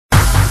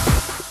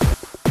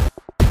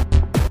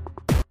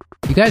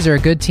You guys are a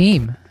good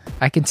team.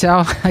 I can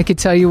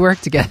tell you work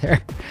together.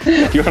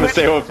 Do you want to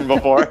say one from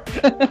before?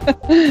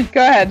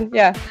 Go ahead.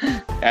 Yeah.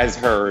 As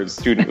her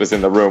student was in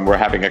the room, we're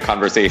having a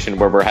conversation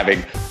where we're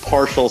having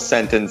partial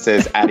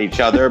sentences at each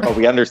other, but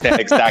we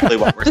understand exactly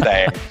what we're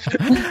saying.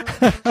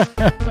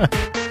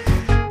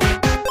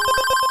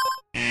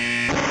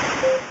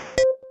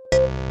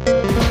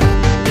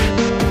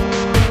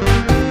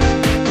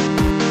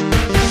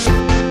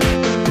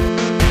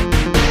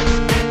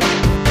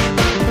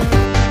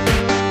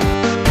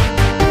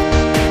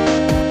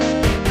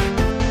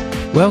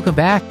 Welcome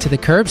back to the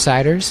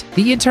Curbsiders,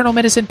 the internal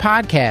medicine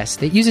podcast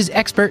that uses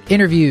expert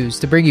interviews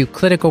to bring you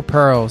clinical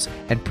pearls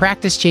and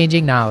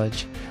practice-changing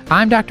knowledge.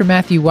 I'm Dr.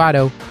 Matthew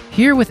Watto,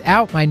 here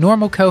without my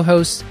normal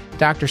co-hosts,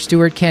 Dr.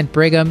 Stuart Kent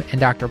Brigham and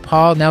Dr.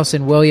 Paul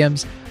Nelson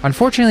Williams.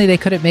 Unfortunately, they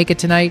couldn't make it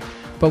tonight,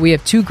 but we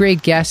have two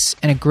great guests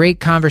and a great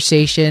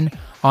conversation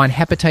on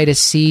hepatitis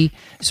C,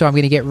 so I'm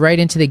going to get right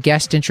into the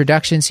guest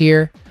introductions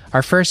here.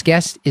 Our first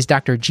guest is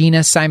Dr. Gina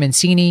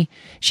Simoncini.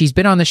 She's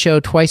been on the show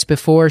twice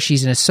before.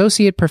 She's an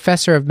associate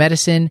professor of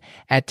medicine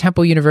at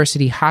Temple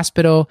University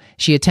Hospital.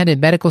 She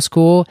attended medical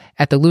school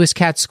at the Lewis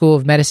Katz School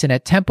of Medicine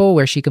at Temple,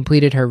 where she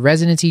completed her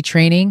residency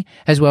training,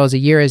 as well as a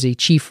year as a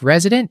chief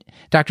resident.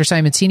 Dr.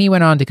 Simoncini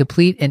went on to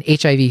complete an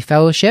HIV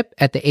fellowship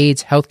at the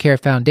AIDS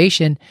Healthcare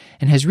Foundation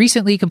and has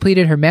recently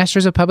completed her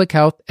Master's of Public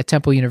Health at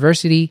Temple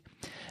University.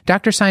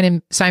 Dr.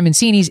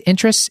 Simoncini's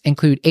interests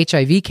include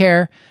HIV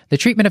care, the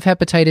treatment of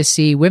hepatitis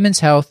C, women's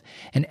health,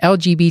 and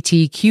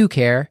LGBTQ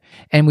care,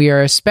 and we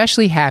are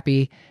especially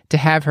happy to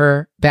have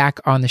her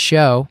back on the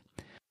show.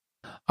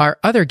 Our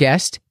other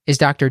guest is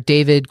Dr.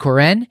 David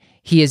Koren.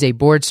 He is a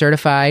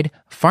board-certified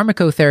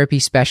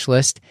pharmacotherapy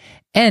specialist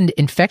and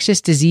infectious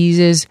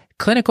diseases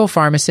clinical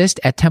pharmacist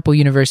at Temple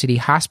University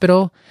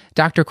Hospital.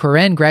 Dr.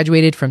 Koren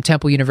graduated from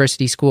Temple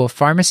University School of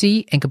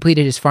Pharmacy and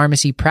completed his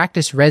pharmacy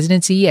practice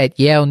residency at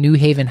Yale New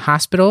Haven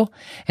Hospital,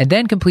 and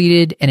then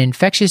completed an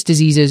infectious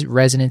diseases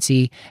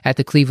residency at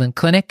the Cleveland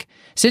Clinic.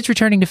 Since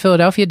returning to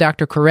Philadelphia,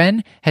 Dr.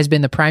 Koren has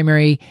been the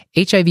primary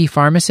HIV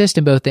pharmacist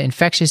in both the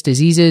infectious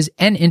diseases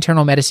and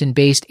internal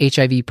medicine-based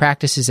HIV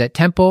practices at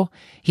Temple.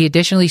 He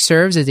additionally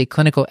serves as a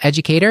clinical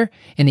educator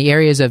in the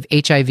areas of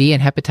HIV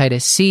and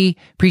hepatitis C,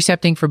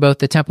 precepting for both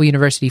the Temple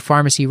University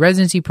Pharmacy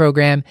Residency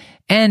Program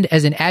and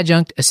as an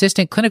adjunct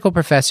assistant clinical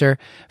professor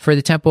for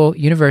the Temple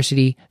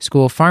University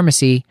School of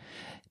Pharmacy.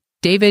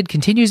 David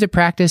continues to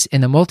practice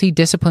in the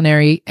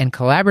multidisciplinary and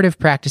collaborative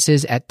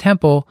practices at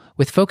Temple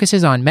with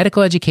focuses on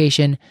medical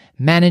education,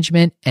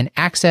 management, and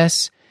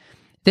access.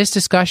 This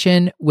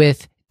discussion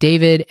with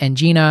David and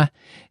Gina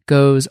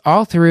goes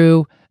all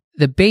through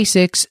the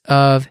basics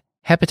of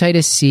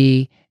hepatitis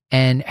C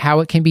and how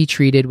it can be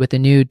treated with the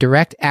new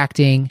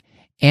direct-acting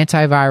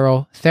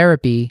antiviral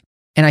therapy.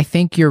 And I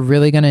think you're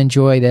really going to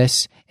enjoy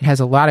this. It has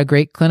a lot of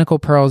great clinical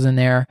pearls in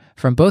there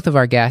from both of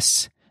our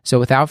guests. So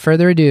without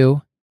further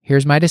ado,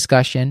 here's my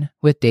discussion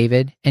with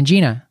David and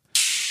Gina.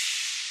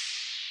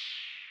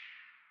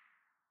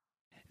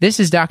 This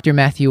is Dr.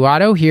 Matthew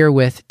Watto here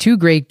with two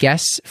great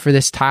guests for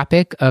this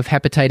topic of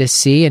hepatitis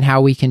C and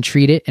how we can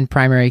treat it in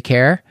primary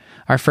care.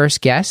 Our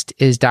first guest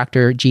is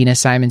Dr. Gina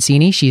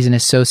Simoncini. She's an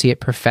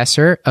associate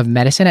professor of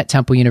medicine at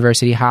Temple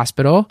University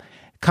Hospital,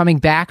 coming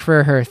back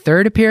for her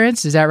third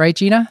appearance. Is that right,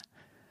 Gina?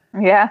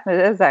 Yeah,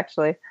 it is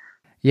actually.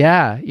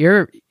 Yeah,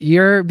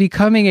 you're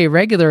becoming a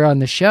regular on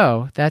the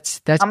show.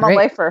 That's I'm great. a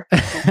lifer.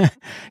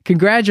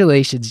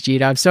 Congratulations,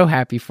 Gina. I'm so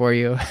happy for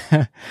you.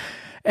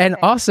 And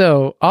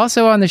also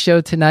on the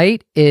show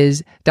tonight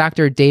is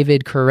Dr.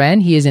 David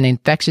Koren. He is an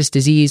infectious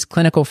disease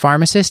clinical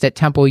pharmacist at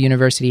Temple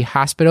University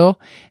Hospital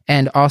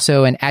and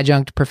also an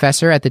adjunct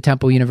professor at the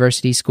Temple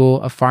University School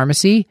of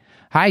Pharmacy.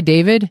 Hi,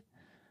 David.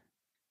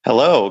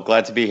 Hello,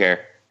 glad to be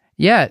here.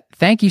 Yeah,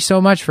 thank you so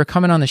much for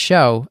coming on the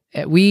show.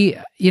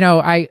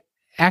 I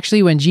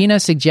actually, when Gina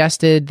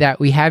suggested that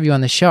we have you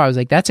on the show, I was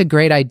like, that's a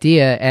great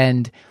idea.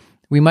 And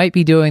we might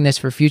be doing this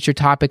for future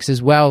topics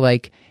as well.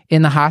 Like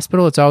in the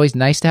hospital, it's always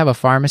nice to have a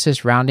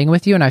pharmacist rounding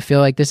with you. And I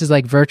feel like this is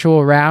like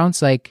virtual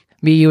rounds, like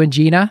me, you, and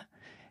Gina.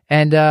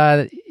 And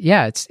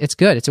it's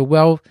good. It's a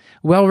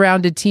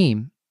well-rounded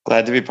team.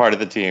 Glad to be part of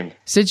the team.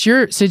 Since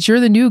you're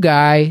the new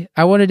guy,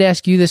 I wanted to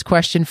ask you this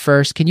question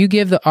first. Can you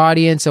give the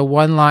audience a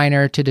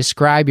one-liner to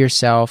describe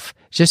yourself,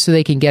 just so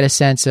they can get a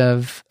sense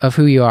of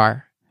who you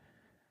are?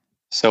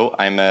 So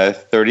I'm a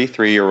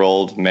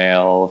 33-year-old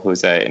male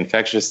who's an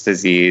infectious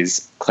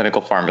disease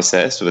clinical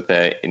pharmacist with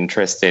an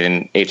interest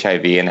in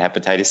HIV and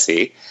hepatitis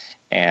C.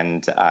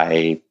 And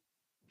I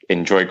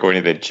enjoy going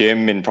to the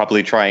gym and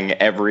probably trying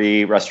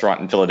every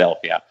restaurant in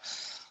Philadelphia.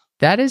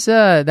 That's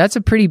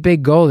a pretty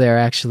big goal there,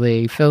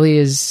 actually. Philly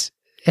it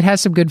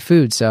has some good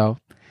food, so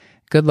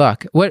good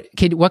luck. What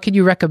can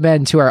you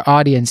recommend to our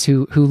audience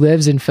who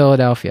lives in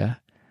Philadelphia?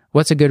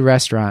 What's a good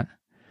restaurant?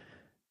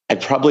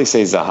 I'd probably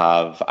say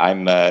Zahav.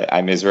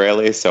 I'm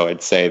Israeli, so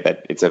I'd say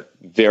that it's a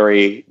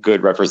very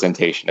good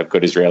representation of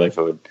good Israeli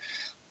food.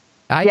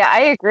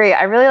 I agree.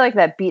 I really like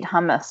that beet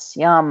hummus.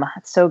 Yum.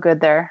 It's so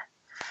good there.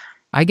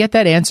 I get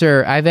that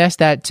answer. I've asked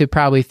that to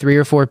probably 3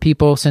 or 4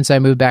 people since I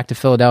moved back to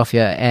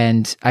Philadelphia,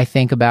 and I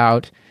think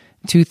about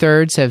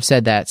 2/3 have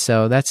said that.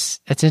 So that's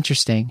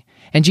interesting.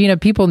 And Gina,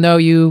 people know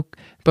you,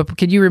 but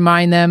could you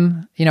remind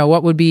them,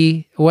 what do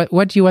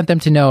you want them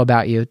to know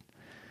about you?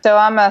 So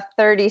I'm a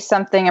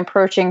 30-something,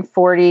 approaching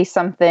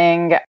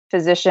 40-something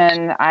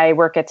physician. I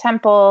work at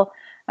Temple.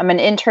 I'm an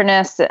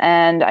internist,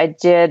 and I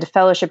did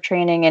fellowship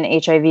training in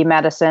HIV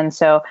medicine.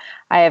 So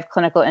I have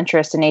clinical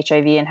interest in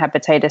HIV and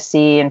hepatitis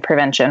C and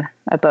prevention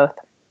of both.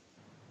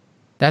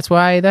 That's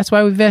why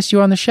we've asked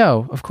you on the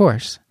show, of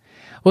course.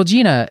 Well,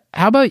 Gina,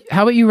 how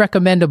about you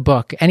recommend a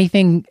book?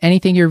 Anything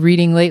you're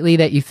reading lately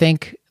that you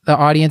think the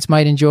audience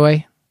might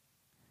enjoy?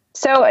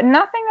 So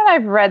nothing that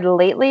I've read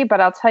lately, but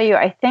I'll tell you,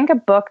 I think a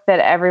book that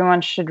everyone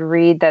should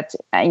read that's,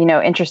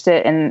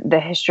 interested in the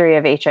history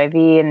of HIV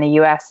in the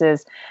U.S.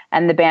 is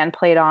And the Band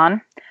Played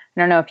On. I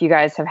don't know if you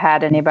guys have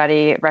had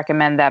anybody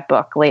recommend that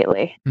book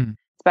lately.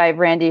 It's by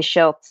Randy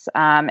Shilts.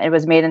 It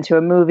was made into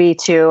a movie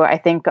too, I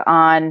think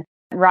on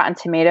Rotten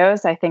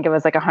Tomatoes. I think it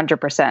was like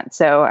 100%.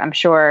 So I'm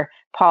sure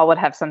Paul would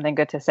have something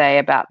good to say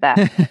about that.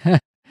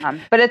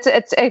 But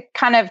it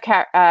kind of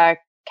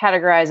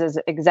categorizes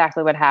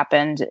exactly what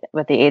happened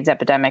with the AIDS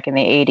epidemic in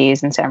the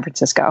 80s in San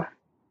Francisco.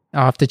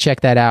 I'll have to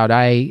check that out.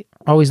 I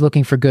always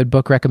looking for good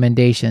book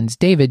recommendations.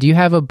 David, do you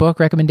have a book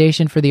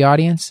recommendation for the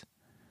audience?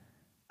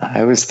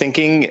 I was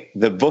thinking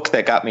the book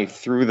that got me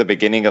through the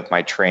beginning of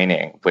my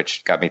training,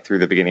 which got me through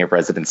the beginning of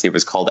residency,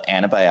 was called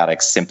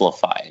Antibiotics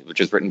Simplified, which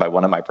was written by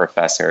one of my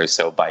professors,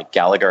 so by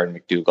Gallagher and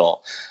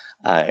McDougall.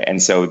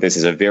 And so this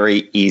is a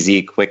very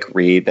easy, quick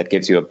read that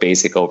gives you a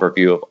basic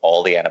overview of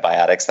all the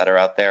antibiotics that are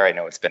out there. I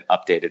know it's been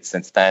updated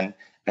since then.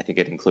 I think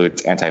it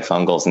includes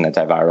antifungals and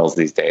antivirals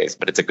these days,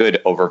 but it's a good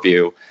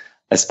overview,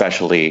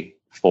 especially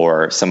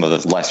for some of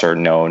the lesser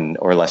known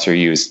or lesser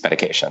used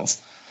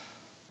medications.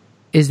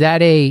 Is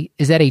that a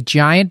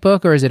giant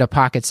book or is it a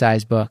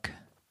pocket-sized book?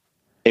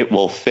 It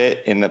will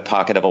fit in the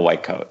pocket of a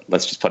white coat.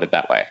 Let's just put it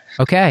that way.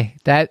 Okay,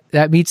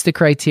 that meets the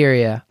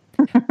criteria.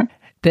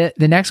 The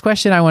next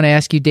question I want to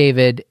ask you,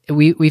 David,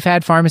 we've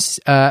had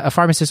a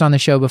pharmacist on the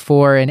show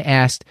before and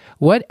asked,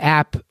 what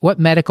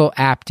medical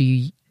app do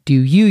you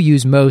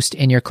use most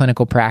in your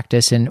clinical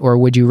practice, or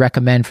would you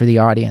recommend for the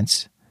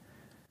audience?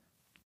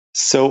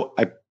 So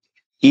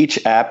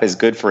each app is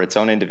good for its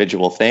own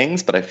individual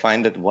things, but I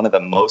find that one of the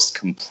most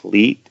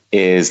complete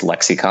is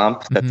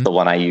Lexicomp. That's the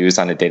one I use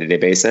on a day-to-day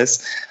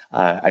basis.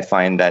 I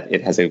find that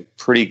it has a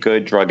pretty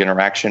good drug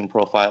interaction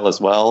profile as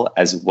well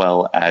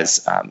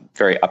as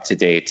very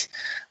up-to-date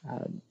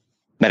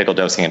medical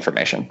dosing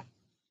information.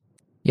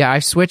 Yeah,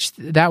 I've switched.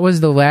 That was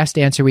the last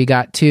answer we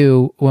got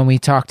to when we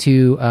talked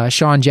to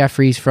Sean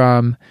Jeffries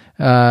from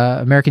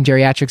American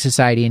Geriatric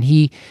Society, and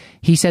he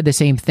said the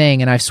same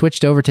thing, and I've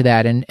switched over to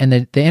that, and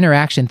the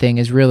interaction thing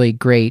is really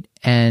great,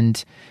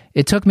 and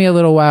it took me a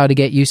little while to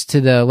get used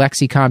to the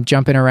Lexicomp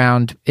jumping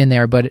around in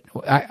there, but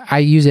I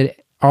use it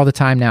all the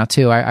time now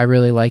too. I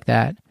really like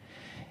that.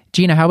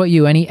 Gina, how about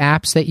you? Any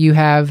apps that you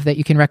have that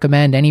you can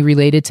recommend? Any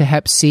related to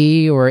Hep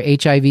C or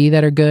HIV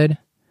that are good?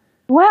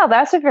 Well,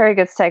 that's a very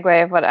good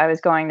segue of what I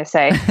was going to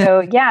say.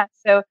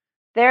 So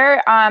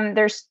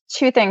there's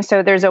two things.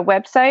 So there's a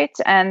website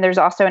and there's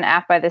also an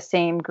app by the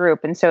same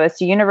group. And so it's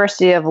the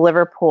University of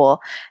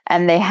Liverpool,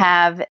 and they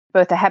have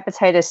both a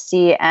hepatitis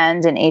C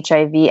and an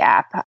HIV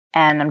app.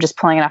 And I'm just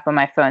pulling it up on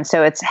my phone.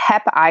 So it's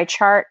Hep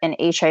iChart and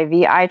HIV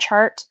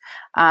iChart,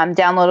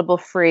 downloadable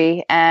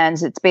free.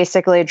 And it's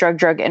basically a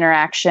drug-drug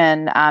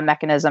interaction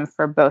mechanism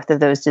for both of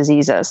those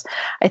diseases.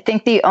 I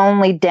think the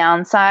only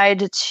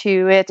downside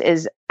to it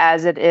is,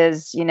 as it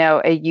is,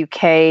 a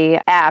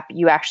UK app,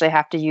 you actually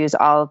have to use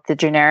all of the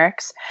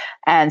generics.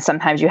 And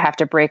sometimes you have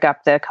to break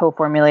up the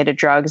co-formulated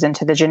drugs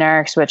into the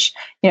generics, which,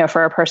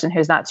 for a person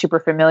who's not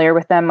super familiar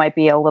with them might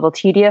be a little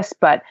tedious,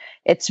 but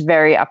it's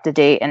very up to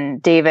date.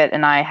 And David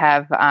and I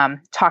have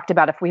talked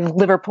about if we've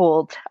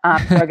Liverpooled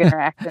drug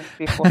interactions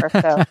before.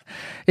 So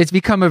it's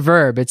become a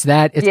verb. It's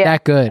that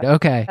good.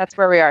 Okay. That's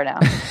where we are now.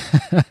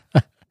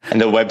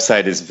 And the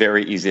website is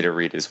very easy to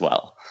read as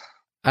well.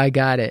 I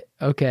got it.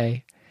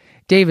 Okay.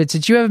 David,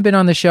 since you haven't been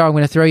on the show, I'm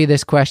going to throw you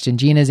this question.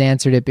 Gina's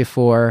answered it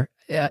before.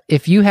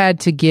 If you had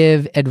to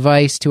give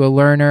advice to a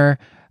learner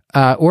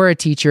or a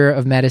teacher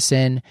of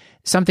medicine,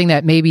 something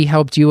that maybe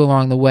helped you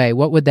along the way,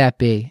 what would that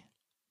be?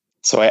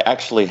 So I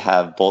actually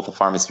have both a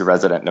pharmacy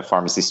resident and a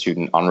pharmacy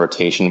student on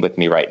rotation with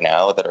me right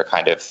now that are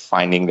kind of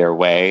finding their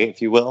way,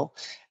 if you will.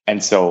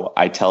 And so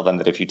I tell them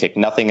that if you take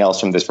nothing else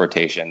from this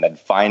rotation, then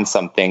find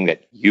something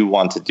that you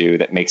want to do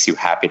that makes you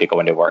happy to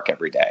go into work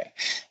every day.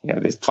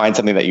 Just find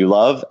something that you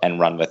love and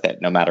run with it,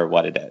 no matter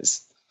what it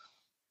is.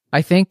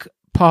 I think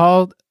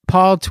Paul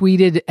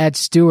tweeted at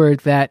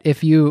Stuart that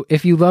if you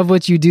love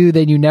what you do,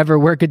 then you never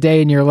work a day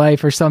in your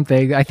life or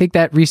something. I think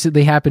that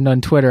recently happened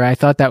on Twitter. I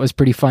thought that was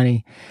pretty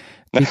funny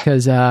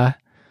because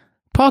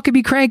Paul could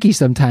be cranky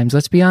sometimes.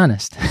 Let's be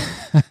honest.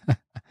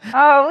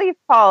 Oh, leave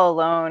Paul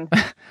alone.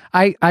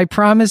 I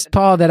promised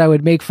Paul that I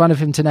would make fun of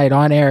him tonight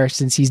on air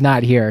since he's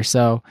not here.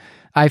 So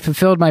I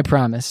fulfilled my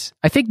promise.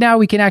 I think now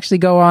we can actually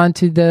go on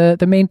to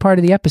the main part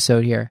of the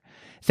episode here.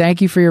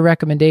 Thank you for your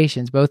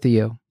recommendations, both of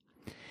you.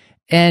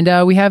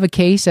 And we have a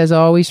case, as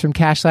always, from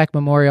Kashlak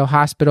Memorial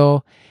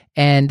Hospital.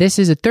 And this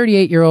is a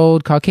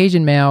 38-year-old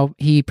Caucasian male.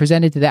 He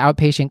presented to the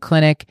outpatient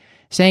clinic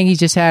saying he's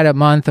just had a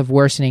month of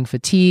worsening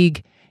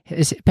fatigue.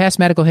 His past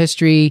medical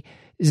history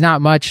is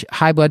not much: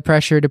 high blood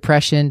pressure,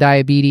 depression,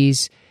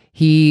 diabetes.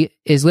 He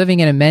is living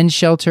in a men's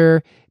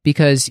shelter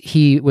because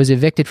he was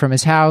evicted from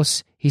his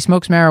house. He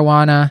smokes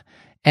marijuana.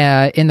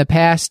 In the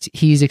past,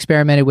 he's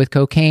experimented with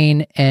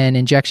cocaine and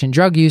injection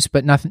drug use,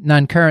 but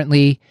none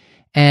currently.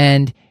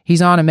 And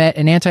he's on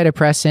an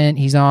antidepressant.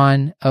 He's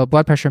on a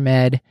blood pressure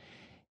med.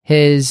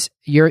 His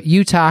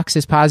UTOX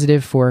is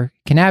positive for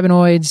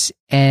cannabinoids,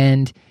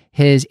 and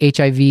his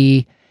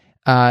HIV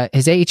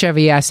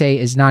assay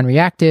is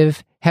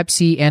non-reactive. Hep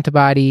C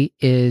antibody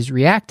is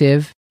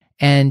reactive.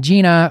 And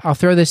Gina, I'll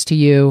throw this to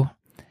you.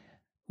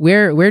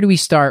 Where do we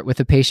start with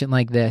a patient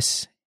like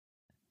this?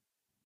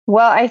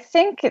 Well, I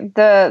think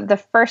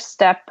the first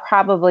step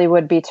probably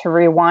would be to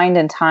rewind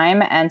in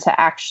time and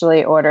to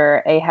actually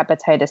order a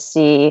hepatitis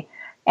C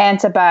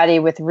antibody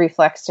with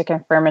reflex to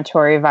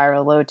confirmatory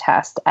viral load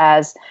test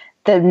as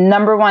the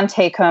number one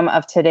take home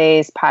of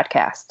today's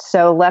podcast.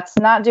 So let's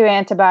not do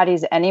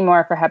antibodies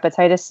anymore for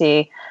hepatitis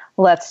C.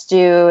 Let's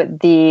do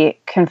the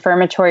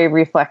confirmatory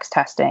reflex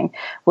testing,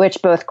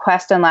 which both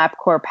Quest and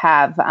LabCorp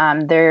have.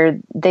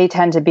 They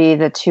tend to be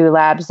the two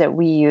labs that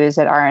we use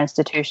at our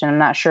institution. I'm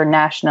not sure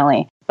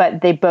nationally,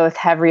 but they both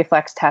have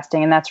reflex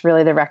testing. And that's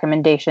really the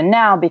recommendation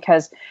now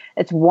because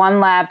it's one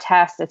lab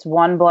test, it's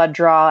one blood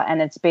draw,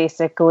 and it's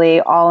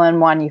basically all in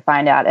one. You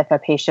find out if a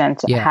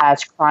patient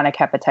has chronic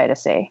hepatitis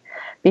C.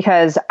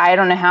 Because I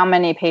don't know how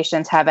many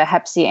patients have a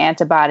Hep C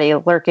antibody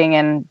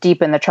lurking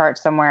deep in the chart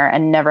somewhere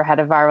and never had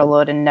a viral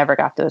load and never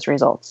got those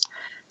results.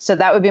 So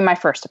that would be my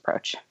first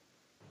approach.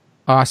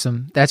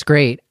 Awesome. That's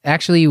great.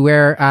 Actually,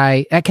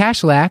 at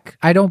Kashlak,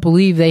 I don't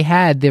believe they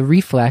had the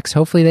reflex.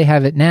 Hopefully they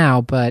have it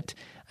now, but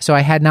so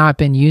I had not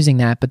been using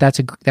that, but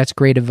that's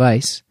great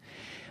advice.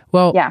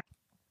 Well, yeah.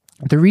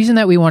 The reason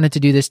that we wanted to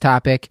do this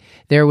topic,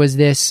 there was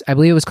this, I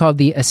believe it was called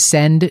the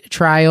Ascend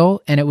trial,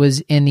 and it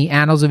was in the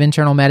Annals of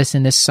Internal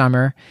Medicine this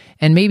summer.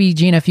 And maybe,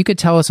 Gina, if you could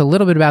tell us a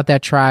little bit about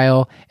that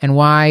trial and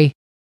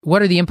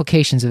what are the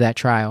implications of that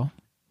trial?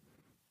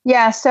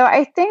 Yeah, so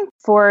I think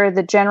for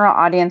the general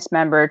audience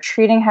member,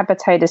 treating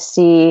hepatitis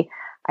C,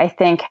 I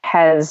think,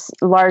 has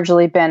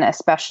largely been a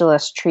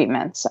specialist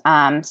treatment.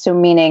 So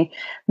meaning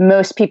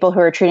most people who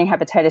are treating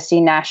hepatitis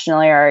C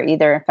nationally are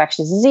either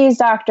infectious disease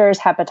doctors,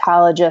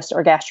 hepatologists,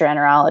 or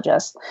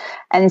gastroenterologists.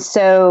 And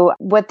so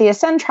what the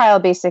Ascend trial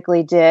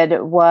basically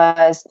did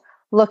was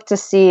look to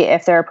see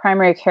if there are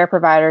primary care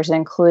providers,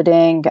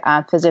 including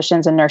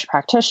physicians and nurse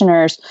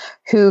practitioners,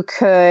 who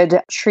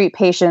could treat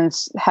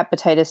patients'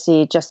 hepatitis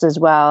C just as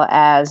well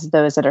as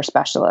those that are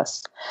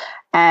specialists.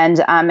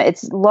 And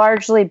it's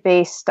largely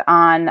based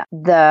on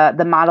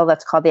the model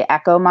that's called the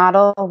ECHO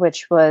model,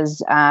 which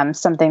was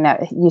something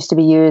that used to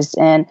be used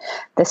in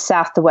the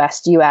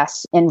Southwest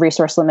U.S. in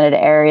resource-limited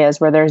areas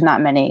where there's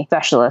not many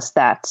specialists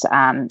that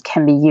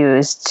can be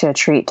used to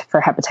treat for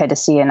hepatitis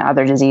C and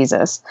other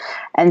diseases.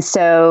 And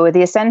so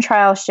the Ascend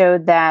trial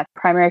showed that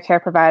primary care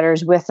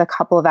providers with a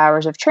couple of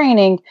hours of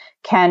training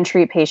can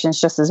treat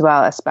patients just as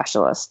well as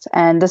specialists.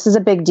 And this is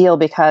a big deal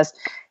because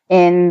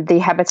in the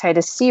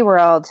hepatitis C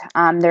world,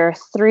 there are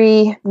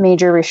three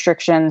major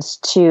restrictions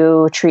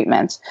to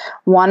treatment.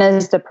 One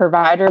is the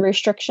provider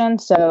restriction,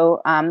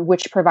 so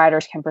which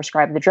providers can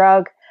prescribe the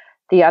drug.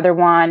 The other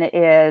one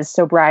is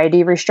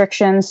sobriety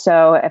restrictions.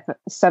 So if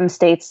some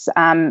states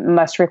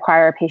must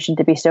require a patient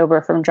to be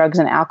sober from drugs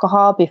and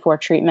alcohol before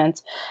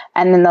treatment.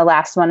 And then the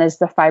last one is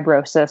the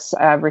fibrosis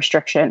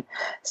restriction.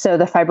 So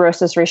the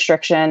fibrosis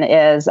restriction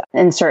is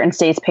in certain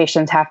states,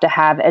 patients have to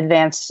have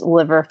advanced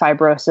liver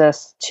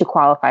fibrosis to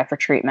qualify for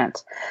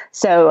treatment.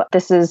 So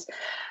this is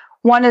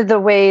one of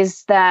the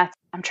ways that,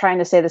 I'm trying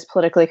to say this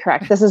politically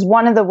correct, this is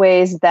one of the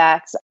ways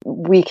that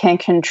we can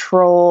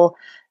control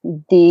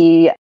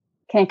the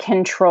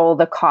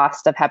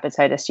cost of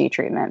hepatitis C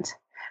treatment,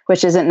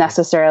 which isn't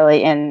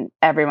necessarily in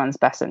everyone's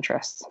best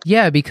interests.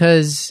 Yeah,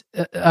 because,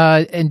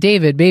 and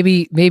David,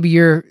 maybe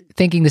you're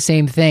thinking the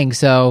same thing.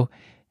 So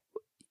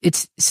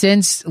it's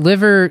since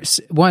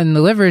when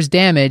the liver is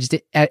damaged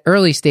at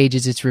early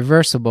stages, it's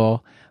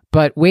reversible,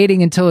 but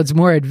waiting until it's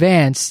more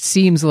advanced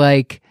seems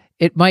like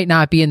it might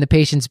not be in the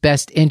patient's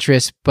best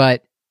interest,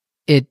 but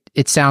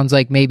it sounds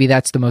like maybe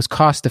that's the most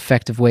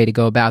cost-effective way to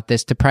go about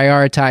this, to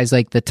prioritize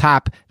like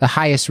the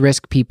highest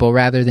risk people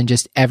rather than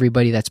just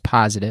everybody that's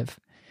positive.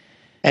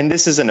 And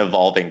this is an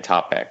evolving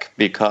topic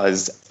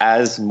because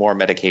as more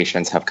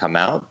medications have come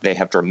out, they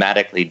have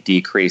dramatically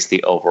decreased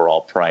the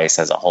overall price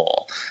as a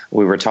whole.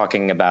 We were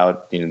talking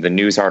about the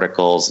news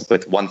articles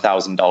with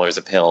 $1,000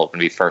 a pill when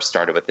we first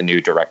started with the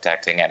new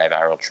direct-acting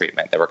antiviral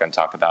treatment that we're going to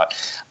talk about.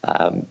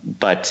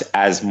 But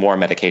as more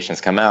medications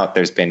come out,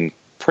 there's been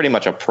pretty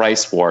much a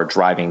price war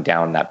driving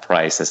down that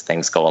price as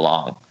things go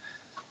along.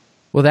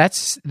 Well,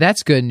 that's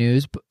good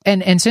news.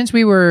 And since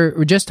we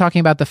were just talking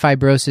about the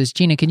fibrosis,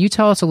 Gina, can you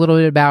tell us a little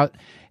bit about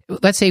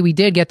let's say we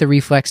did get the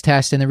reflex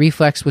test and the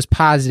reflex was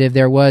positive,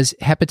 there was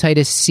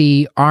hepatitis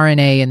C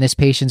RNA in this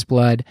patient's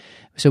blood.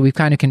 So we've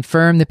kind of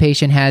confirmed the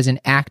patient has an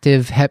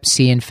active hep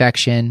C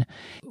infection.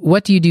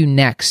 What do you do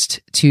next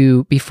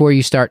before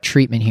you start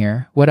treatment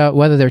here? What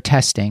are they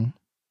testing?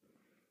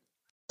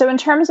 So in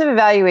terms of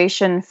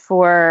evaluation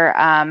for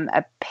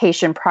a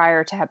patient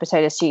prior to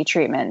hepatitis C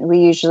treatment, we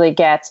usually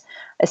get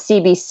a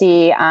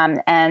CBC,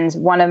 and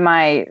one of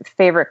my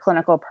favorite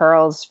clinical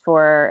pearls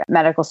for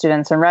medical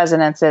students and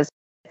residents is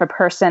if a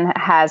person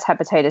has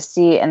hepatitis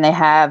C and they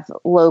have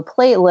low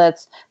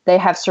platelets, they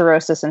have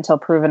cirrhosis until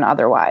proven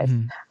otherwise.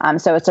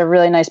 So it's a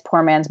really nice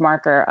poor man's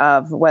marker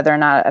of whether or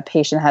not a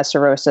patient has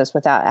cirrhosis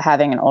without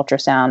having an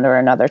ultrasound or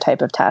another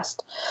type of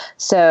test.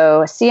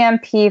 So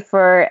CMP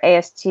for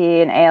AST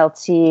and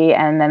ALT,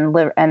 and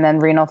then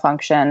renal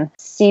function.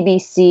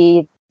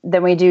 CBC,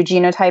 then we do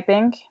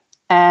genotyping.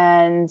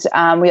 And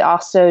we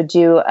also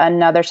do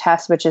another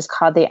test, which is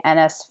called the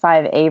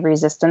NS5A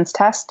resistance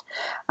test.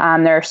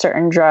 There are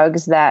certain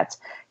drugs that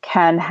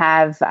can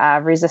have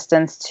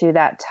resistance to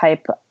that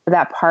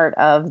part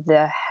of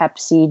the hep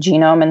C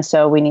genome. And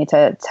so we need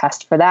to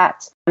test for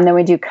that. And then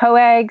we do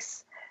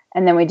coags,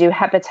 and then we do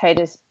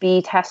hepatitis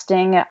B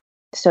testing.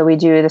 So we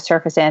do the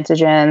surface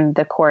antigen,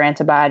 the core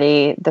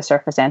antibody, the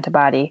surface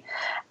antibody.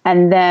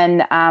 And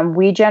then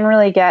we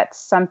generally get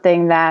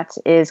something that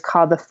is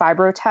called the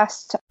fibro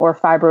test or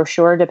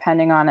FibroSure,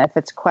 depending on if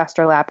it's Quest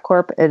or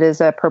LabCorp. It is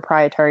a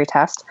proprietary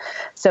test.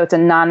 So it's a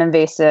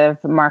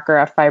non-invasive marker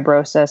of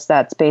fibrosis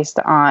that's based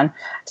on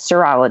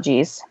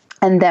serologies.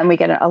 And then we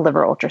get a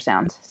liver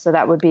ultrasound. So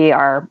that would be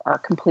our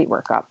complete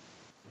workup.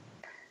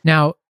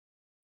 Now,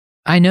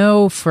 I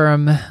know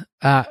from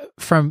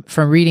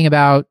reading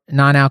about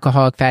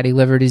non-alcoholic fatty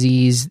liver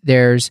disease,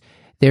 there's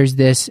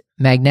this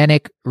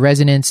magnetic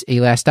resonance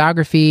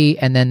elastography,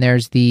 and then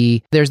there's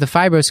the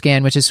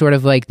FibroScan, which is sort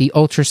of like the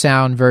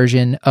ultrasound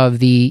version of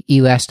the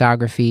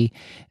elastography.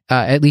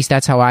 At least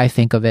that's how I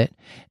think of it.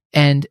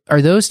 And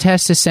are those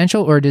tests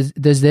essential, or does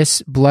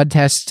this blood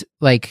test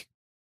like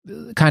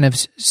kind of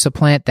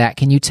supplant that?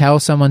 Can you tell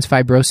someone's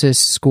fibrosis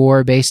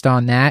score based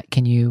on that?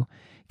 Can you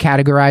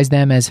categorize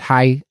them as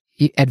high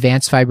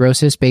advanced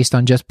fibrosis based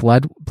on just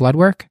blood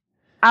work?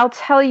 I'll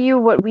tell you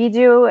what we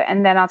do,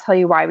 and then I'll tell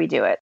you why we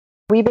do it.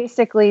 We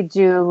basically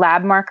do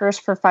lab markers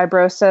for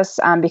fibrosis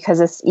because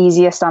it's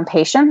easiest on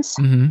patients.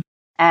 Mm-hmm.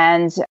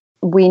 And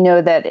we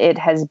know that it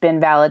has been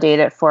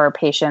validated for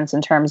patients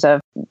in terms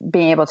of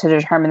being able to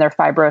determine their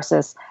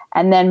fibrosis.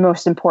 And then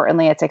most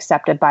importantly, it's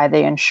accepted by the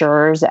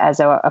insurers as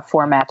a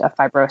format of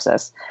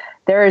fibrosis.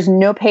 There is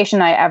no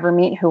patient I ever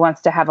meet who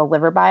wants to have a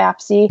liver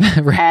biopsy.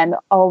 Right. And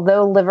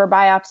although liver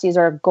biopsies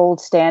are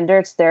gold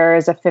standards, there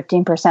is a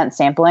 15%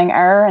 sampling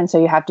error. And so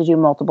you have to do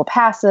multiple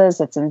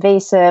passes. It's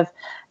invasive.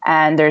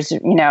 And there's,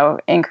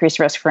 increased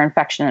risk for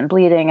infection and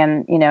bleeding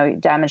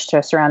and, damage to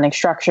a surrounding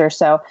structure.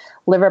 So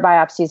liver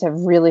biopsies have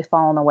really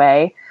fallen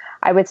away.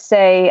 I would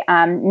say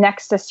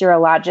next to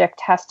serologic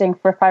testing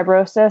for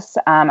fibrosis,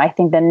 I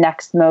think the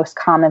next most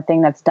common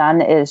thing that's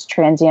done is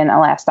transient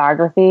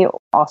elastography,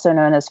 also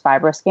known as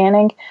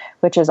fibroscanning,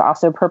 which is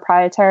also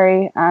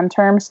proprietary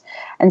terms.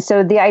 And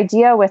so the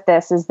idea with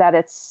this is that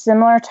it's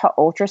similar to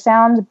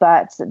ultrasound,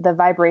 but the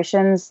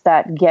vibrations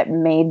that get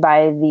made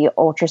by the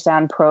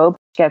ultrasound probe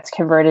gets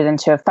converted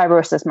into a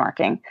fibrosis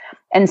marking.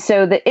 And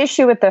so the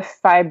issue with the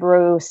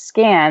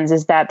fibroscans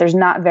is that there's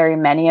not very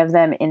many of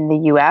them in the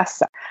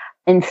US.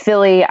 In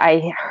Philly,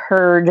 I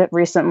heard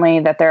recently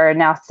that there are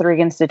now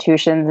 3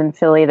 institutions in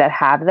Philly that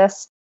have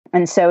this.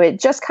 And so it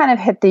just kind of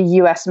hit the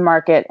US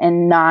market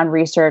in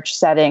non-research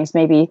settings,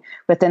 maybe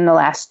within the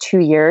last 2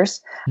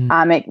 years.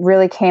 It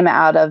really came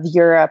out of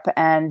Europe,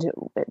 and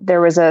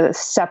there was a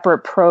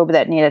separate probe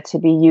that needed to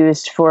be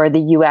used for the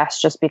US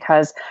just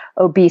because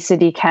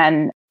obesity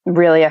can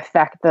really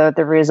affect the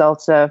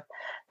results of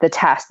the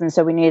test. And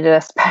so we needed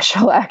a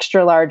special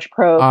extra large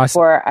probe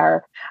for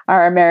our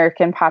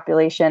American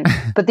population.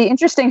 But the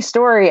interesting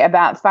story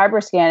about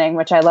fibroscanning,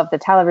 which I love to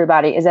tell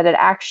everybody, is that it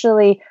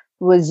actually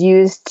was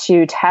used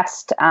to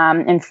test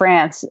in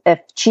France if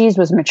cheese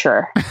was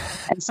mature.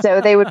 And so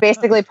they would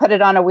basically put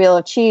it on a wheel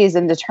of cheese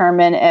and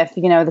determine if,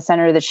 the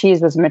center of the cheese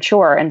was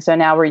mature. And so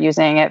now we're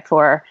using it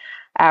for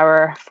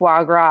our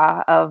foie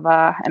gras of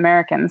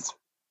Americans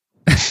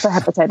for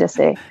hepatitis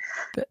C.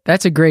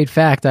 That's a great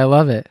fact. I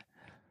love it.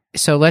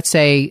 So let's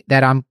say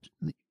that I'm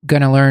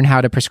going to learn how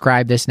to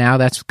prescribe this now.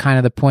 That's kind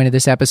of the point of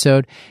this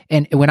episode.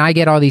 And when I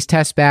get all these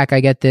tests back,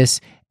 I get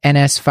this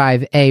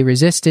NS5A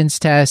resistance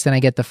test and I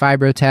get the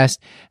fibro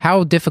test.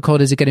 How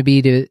difficult is it going to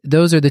be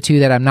those are the 2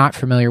 that I'm not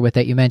familiar with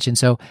that you mentioned.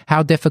 So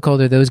how difficult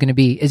are those going to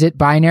be? Is it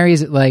binary?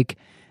 Is it like,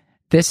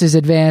 this is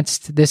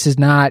advanced, this is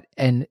not?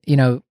 And,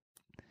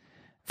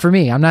 for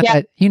me, I'm not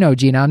that,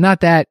 Gina, I'm not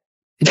that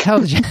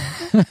intelligent.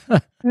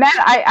 Matt,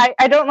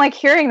 I don't like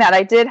hearing that.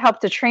 I did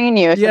help to train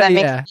you, so that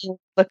makes me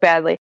look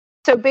badly.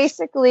 So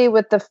basically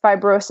with the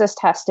fibrosis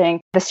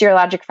testing, the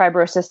serologic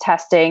fibrosis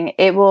testing,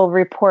 it will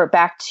report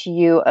back to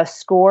you a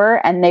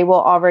score, and they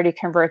will already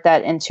convert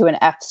that into an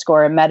F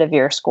score, a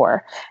Medivir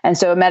score. And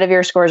so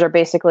Medivir scores are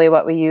basically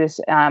what we use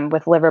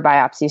with liver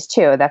biopsies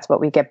too. That's what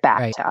we get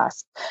back to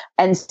us.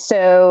 And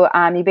so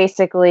you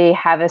basically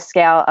have a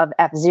scale of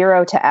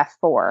F0 to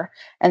F4.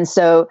 And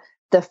so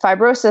the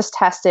fibrosis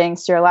testing,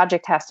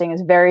 serologic testing,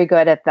 is very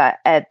good at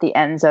the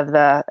ends of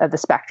the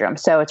spectrum.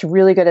 So it's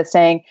really good at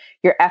saying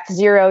you're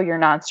F0, you're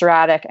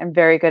non-cirrhotic, and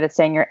very good at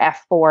saying you're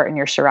F4 and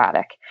you're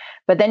cirrhotic.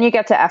 But then you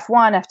get to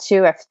F1,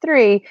 F2,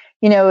 F3,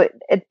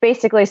 it's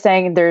basically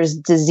saying there's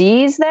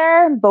disease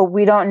there, but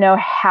we don't know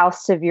how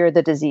severe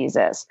the disease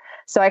is.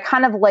 So I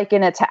kind of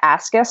liken it to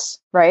ascus,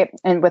 right?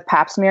 And with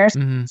pap smears.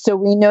 Mm-hmm. So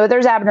we know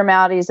there's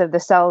abnormalities of the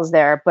cells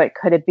there, but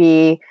could it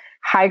be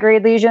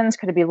high-grade lesions?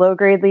 Could it be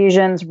low-grade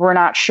lesions? We're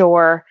not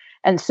sure.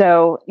 And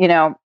so,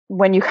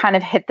 when you kind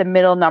of hit the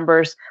middle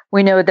numbers,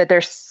 we know that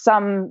there's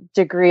some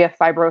degree of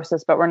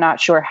fibrosis, but we're not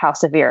sure how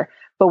severe.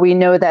 But we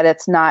know that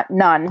it's not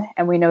none,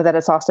 and we know that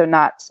it's also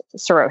not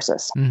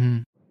cirrhosis. Mm-hmm.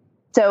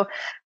 So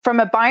from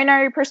a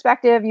binary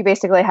perspective, you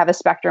basically have a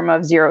spectrum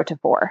of 0 to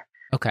 4.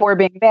 Okay. 4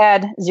 being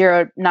bad,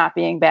 0 not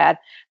being bad.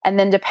 And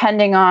then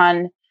depending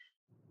on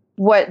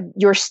what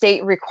your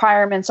state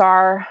requirements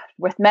are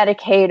with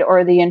Medicaid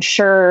or the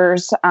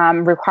insurer's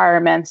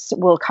requirements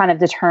will kind of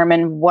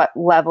determine what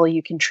level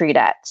you can treat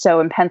at. So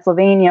in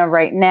Pennsylvania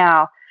right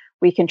now,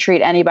 we can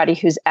treat anybody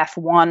who's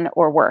F1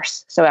 or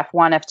worse. So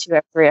F1,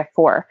 F2, F3,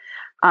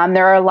 F4.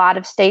 There are a lot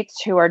of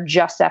states who are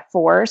just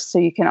F4s, so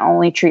you can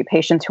only treat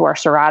patients who are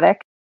cirrhotic.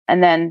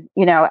 And then,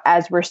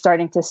 as we're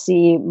starting to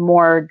see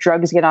more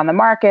drugs get on the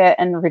market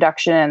and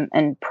reduction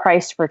in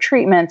price for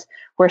treatment,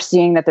 we're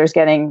seeing that there's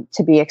getting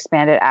to be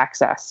expanded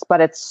access,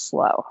 but it's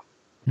slow.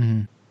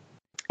 Mm-hmm.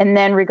 And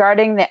then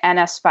regarding the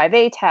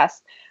NS5A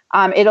test,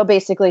 it'll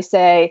basically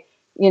say,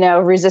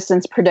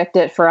 resistance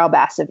predicted for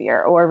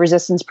Elbasivir or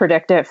resistance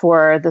predicted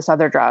for this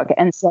other drug.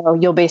 And so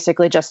you'll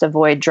basically just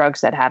avoid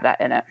drugs that have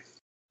that in it.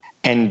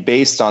 And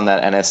based on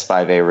that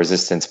NS5A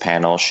resistance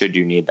panel, should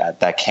you need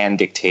that can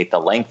dictate the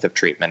length of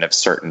treatment of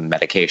certain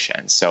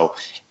medications. So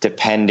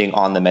depending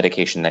on the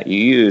medication that you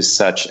use,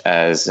 such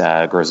as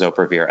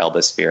Grozopravir,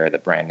 Elbasvir, the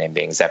brand name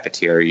being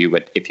Zepatier,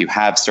 if you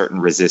have certain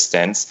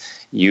resistance,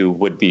 you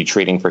would be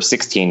treating for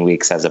 16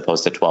 weeks as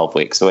opposed to 12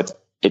 weeks. So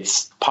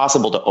it's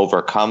possible to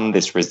overcome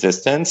this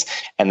resistance,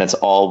 and that's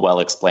all well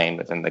explained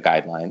within the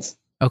guidelines.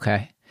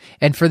 Okay.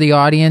 And for the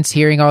audience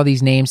hearing all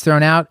these names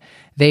thrown out,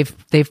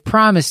 they've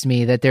promised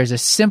me that there's a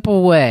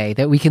simple way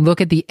that we can look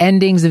at the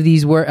endings of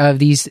these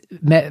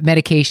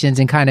medications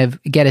and kind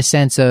of get a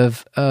sense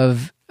of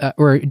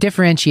or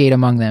differentiate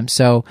among them.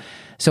 So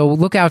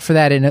look out for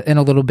that in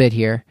a little bit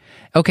here.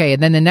 Okay,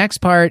 and then the next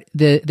part,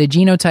 the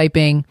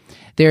genotyping.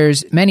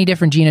 There's many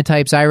different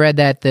genotypes. I read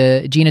that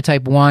the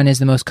genotype 1 is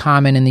the most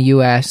common in the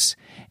U.S.,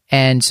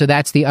 and so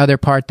that's the other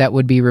part that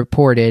would be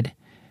reported.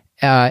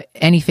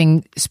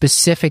 Anything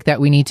specific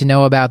that we need to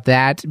know about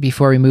that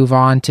before we move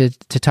on to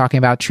talking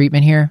about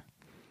treatment here?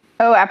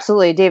 Oh,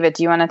 absolutely. David,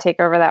 do you want to take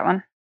over that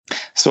one?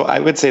 So I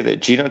would say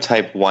that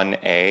genotype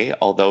 1A,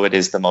 although it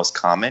is the most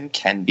common,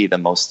 can be the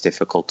most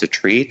difficult to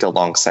treat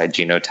alongside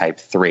genotype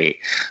 3.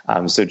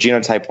 So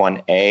genotype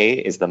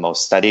 1A is the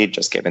most studied,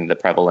 just given the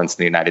prevalence in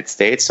the United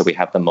States. So we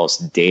have the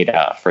most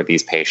data for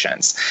these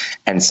patients.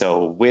 And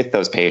so with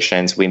those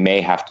patients, we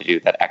may have to do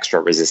that extra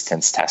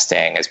resistance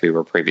testing, as we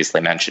were previously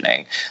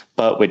mentioning.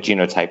 But with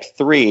genotype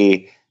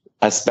 3,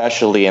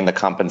 especially in the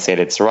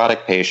compensated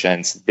cirrhotic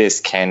patients, this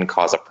can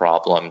cause a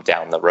problem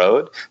down the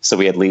road. So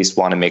we at least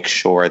want to make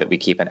sure that we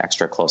keep an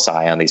extra close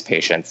eye on these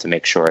patients to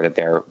make sure that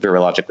they're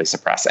virologically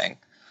suppressing.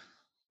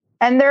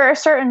 And there are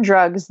certain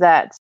drugs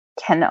that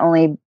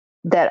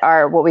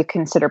are what we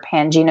consider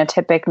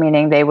pangenotypic,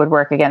 meaning they would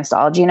work against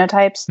all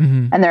genotypes.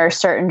 Mm-hmm. And there are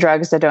certain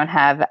drugs that don't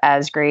have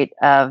as great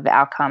of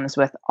outcomes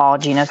with all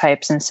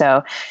genotypes. And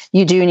so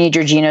you do need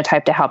your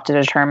genotype to help to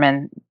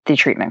determine the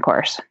treatment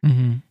course.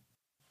 Mm-hmm.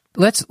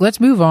 Let's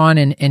move on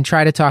and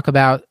try to talk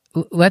about,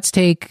 let's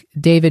take,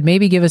 David,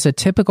 maybe give us a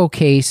typical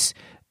case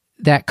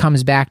that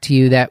comes back to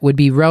you that would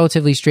be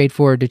relatively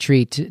straightforward to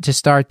treat to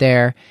start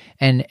there,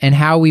 and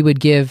how we would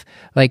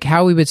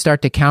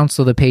start to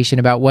counsel the patient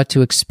about what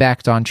to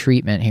expect on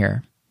treatment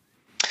here.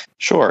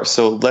 Sure.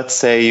 So let's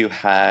say you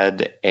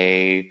had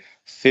a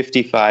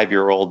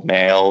 55-year-old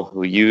male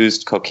who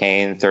used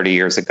cocaine 30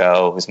 years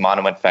ago, who's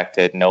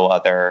monoinfected, no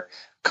other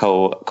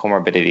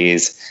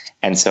comorbidities,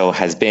 and so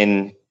has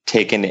been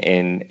taken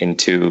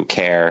into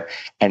care.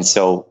 And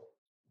so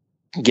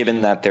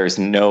given that there's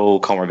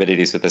no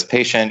comorbidities with this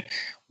patient,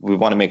 we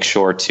want to make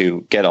sure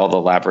to get all the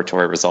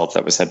laboratory results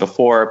that was said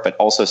before, but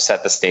also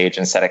set the stage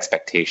and set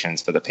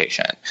expectations for the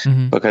patient.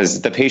 Mm-hmm.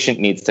 Because the patient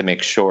needs to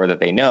make sure that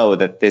they know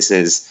that this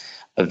is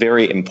a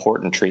very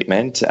important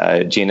treatment.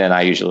 Gina and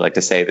I usually like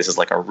to say this is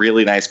like a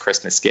really nice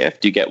Christmas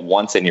gift you get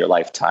once in your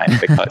lifetime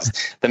because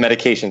the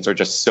medications are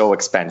just so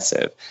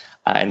expensive.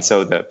 And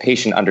so the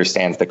patient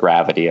understands the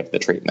gravity of the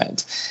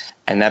treatment.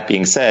 And that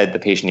being said, the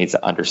patient needs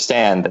to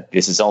understand that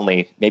this is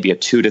only maybe a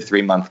 2 to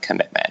 3 month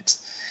commitment.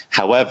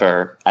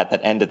 However, at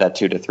the end of that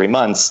 2 to 3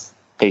 months,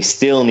 they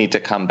still need to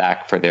come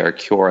back for their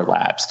cure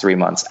labs 3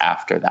 months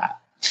after that.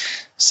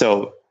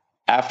 So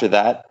after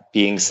that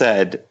being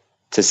said,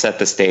 to set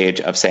the stage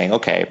of saying,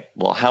 okay,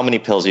 well, how many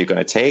pills are you going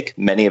to take?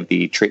 Many of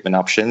the treatment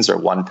options are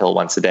 1 pill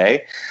once a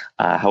day.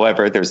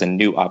 However, there's a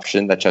new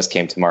option that just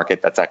came to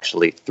market that's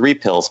actually 3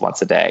 pills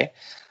once a day.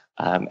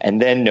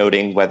 And then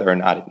noting whether or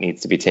not it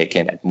needs to be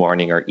taken at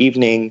morning or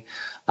evening,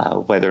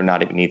 whether or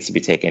not it needs to be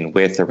taken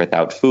with or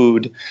without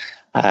food.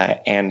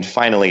 And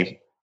finally,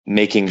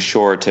 making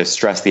sure to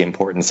stress the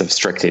importance of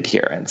strict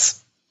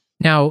adherence.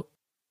 Now,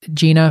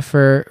 Gina,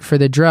 for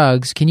the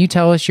drugs, can you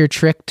tell us your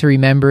trick to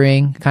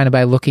remembering kind of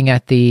by looking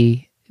at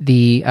the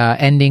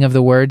ending of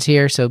the words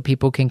here so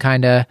people can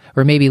kind of,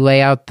 or maybe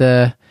lay out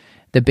the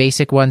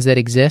basic ones that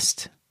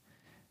exist?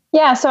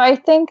 Yeah, so I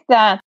think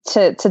that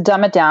to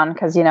dumb it down,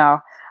 because,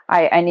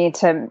 I need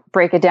to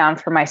break it down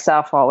for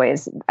myself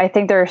always. I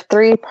think there are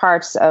 3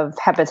 parts of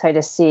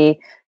hepatitis C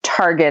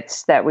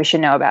targets that we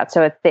should know about.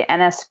 So it's the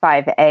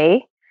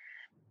NS5A,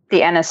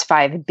 the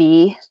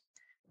NS5B,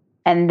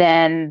 and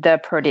then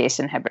the protease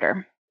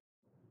inhibitor.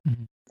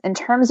 Mm-hmm. In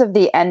terms of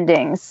the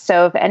endings,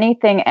 so if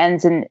anything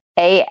ends in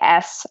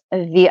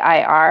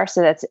ASVIR,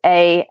 so that's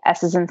A,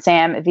 S as in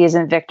Sam, V as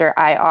in Victor,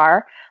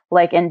 IR,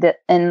 like in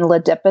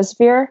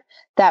ledipasvir,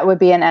 that would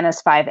be an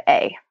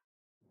NS5A.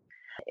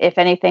 If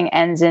anything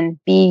ends in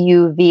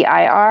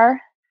BUVIR,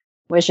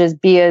 which is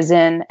B as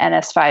in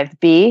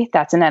NS5B,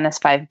 that's an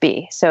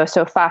NS5B. So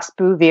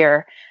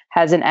sofosbuvir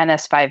has an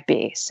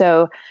NS5B.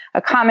 So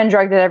a common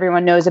drug that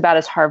everyone knows about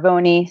is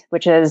Harvoni,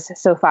 which is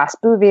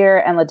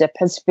sofosbuvir and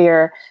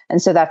ledipasvir.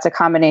 And so that's a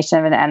combination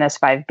of an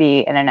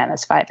NS5B and an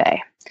NS5A.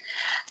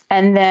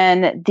 And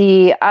then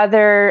the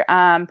other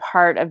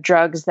part of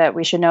drugs that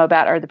we should know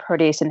about are the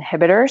protease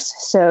inhibitors.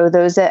 So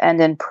those that end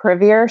in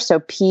previr, so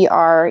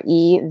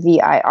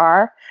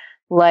PREVIR,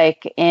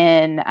 like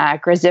in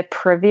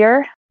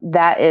graziprevir,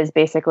 that is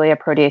basically a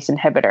protease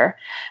inhibitor.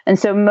 And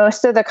so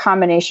most of the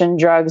combination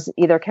drugs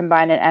either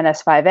combine an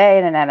NS5A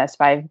and an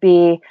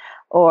NS5B,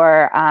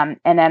 or an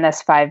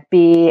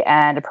NS5B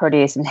and a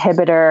protease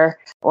inhibitor,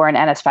 or an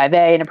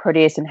NS5A and a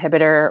protease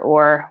inhibitor,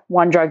 or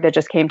one drug that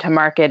just came to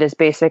market is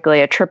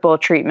basically a triple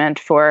treatment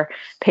for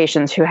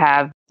patients who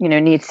have,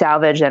 need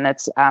salvage, and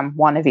it's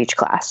one of each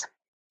class.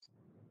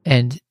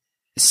 And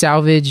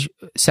salvage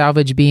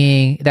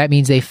being, that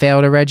means they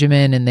failed a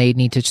regimen and they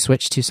need to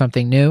switch to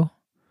something new?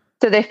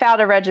 So they failed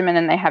a regimen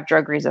and they have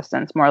drug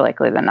resistance, more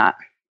likely than not.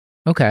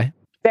 Okay.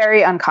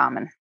 Very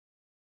uncommon.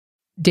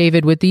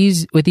 David, with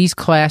these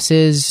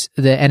classes,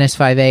 the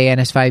NS5A,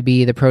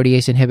 NS5B, the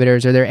protease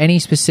inhibitors, are there any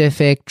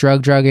specific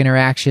drug-drug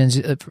interactions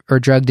or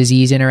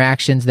drug-disease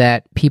interactions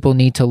that people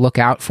need to look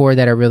out for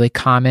that are really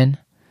common,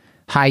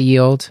 high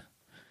yield?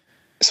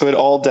 So it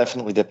all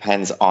definitely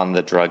depends on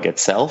the drug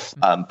itself.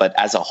 But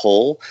as a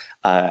whole,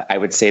 I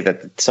would say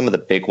that some of the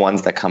big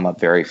ones that come up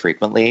very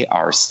frequently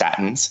are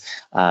statins,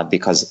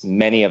 because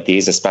many of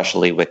these,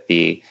 especially with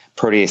the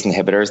protease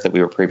inhibitors that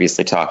we were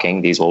previously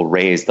talking, these will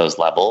raise those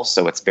levels.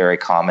 So it's very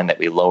common that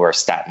we lower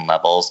statin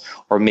levels,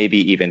 or maybe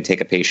even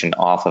take a patient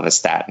off of a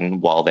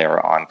statin while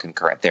they're on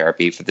concurrent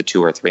therapy for the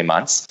 2 or 3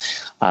 months.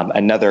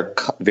 Another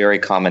very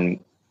common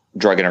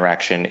drug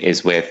interaction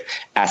is with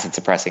acid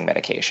suppressing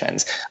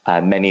medications.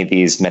 Many of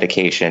these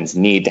medications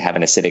need to have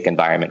an acidic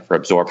environment for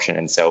absorption,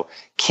 and so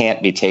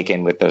can't be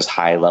taken with those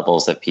high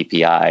levels of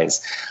PPIs.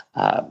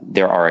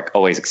 There are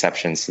always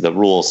exceptions to the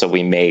rule, so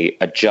we may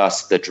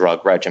adjust the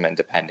drug regimen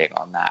depending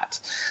on that.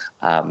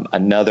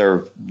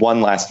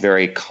 One last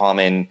very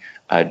common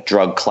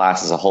drug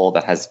class as a whole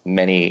that has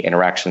many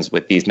interactions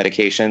with these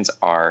medications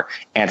are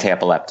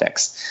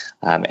antiepileptics.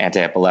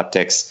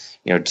 Antiepileptics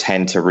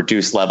tend to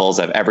reduce levels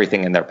of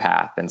everything in their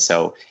path. And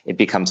so it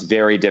becomes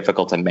very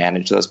difficult to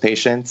manage those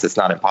patients. It's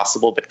not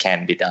impossible, but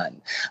can be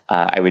done.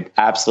 I would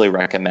absolutely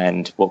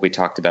recommend what we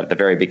talked about at the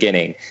very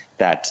beginning,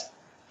 that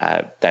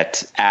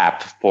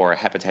app for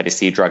hepatitis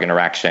C drug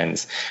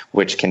interactions,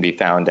 which can be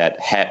found at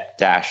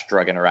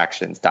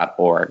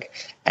hep-druginteractions.org.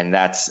 And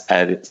that's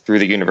through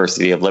the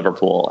University of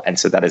Liverpool. And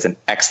so that is an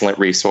excellent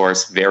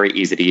resource, very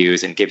easy to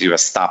use, and gives you a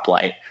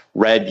stoplight,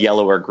 red,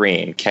 yellow, or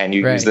green. Can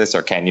you use this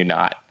or can you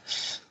not?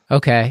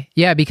 Okay.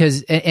 Yeah,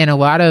 because, and a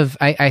lot of,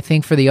 I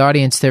think for the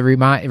audience to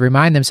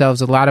remind themselves,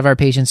 a lot of our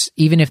patients,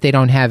 even if they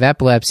don't have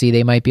epilepsy,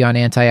 they might be on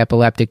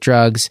anti-epileptic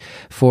drugs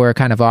for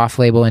kind of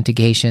off-label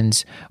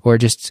indications or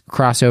just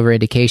crossover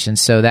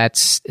indications. So that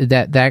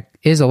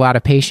is a lot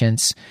of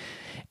patients.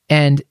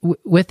 And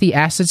with the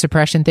acid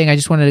suppression thing, I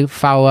just wanted to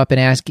follow up and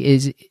ask,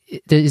 is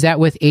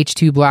that with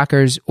H2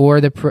 blockers or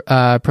the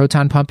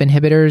proton pump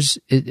inhibitors?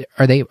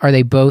 Are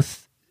they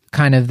both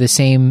kind of the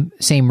same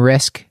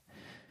risk?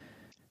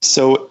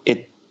 So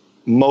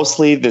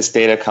mostly this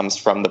data comes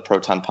from the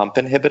proton pump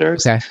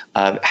inhibitors. Okay.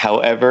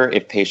 However,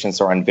 if patients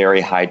are on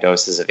very high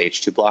doses of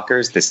H2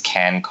 blockers, this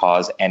can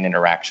cause an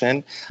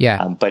interaction.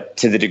 Yeah. But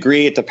to the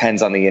degree, it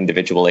depends on the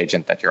individual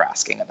agent that you're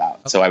asking about.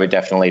 Okay. So I would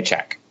definitely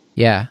check.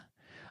 Yeah.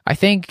 I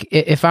think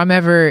if I'm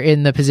ever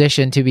in the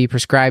position to be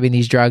prescribing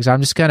these drugs, I'm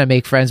just going to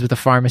make friends with a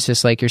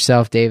pharmacist like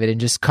yourself, David, and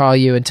just call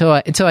you until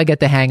I get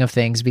the hang of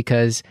things,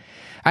 because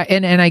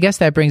I guess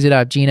that brings it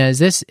up. Gina, is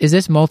this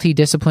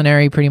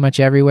multidisciplinary pretty much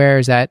everywhere?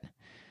 Is that?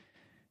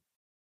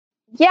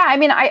 Yeah, I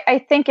mean,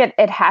 I think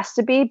it has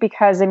to be,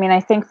 because I mean,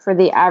 I think for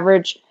the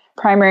average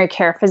primary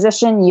care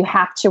physician, you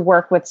have to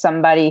work with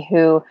somebody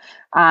who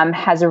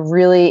has a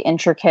really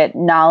intricate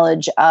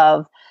knowledge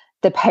of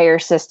the payer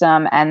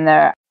system and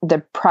the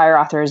prior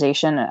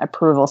authorization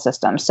approval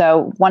system.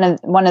 So one of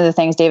the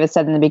things David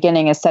said in the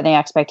beginning is setting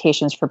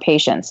expectations for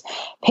patients.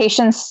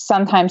 Patients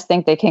sometimes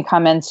think they can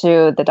come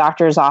into the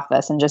doctor's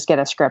office and just get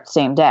a script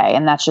same day,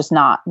 and that's just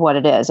not what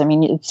it is. I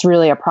mean, it's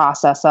really a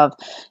process of,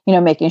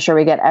 making sure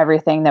we get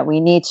everything that we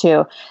need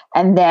to,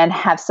 and then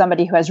have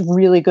somebody who has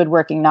really good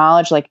working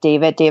knowledge, like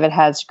David. David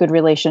has good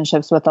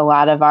relationships with a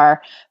lot of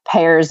our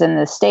payers in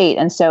the state,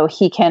 and so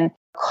he can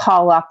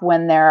call up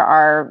when there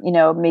are,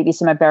 maybe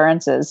some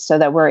aberrances, so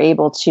that we're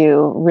able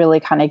to really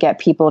kind of get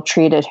people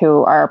treated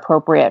who are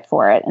appropriate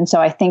for it. And so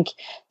I think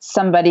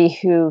somebody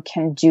who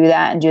can do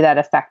that and do that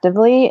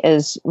effectively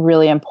is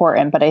really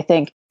important. But I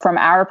think from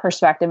our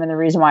perspective, and the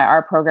reason why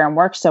our program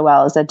works so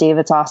well, is that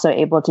David's also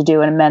able to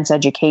do an immense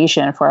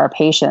education for our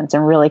patients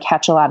and really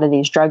catch a lot of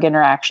these drug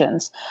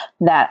interactions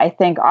that I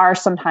think are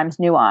sometimes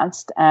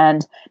nuanced.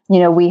 And,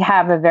 we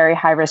have a very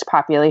high risk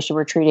population.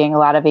 We're treating a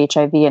lot of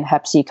HIV and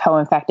Hep C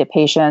co-infected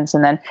patients,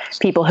 and then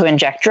people who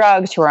inject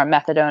drugs, who are on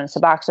methadone,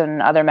 Suboxone,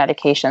 and other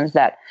medications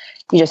that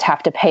you just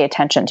have to pay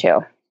attention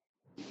to.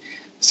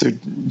 So,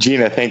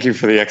 Gina, thank you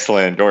for the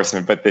excellent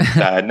endorsement, but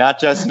not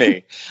just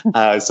me.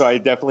 So I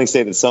definitely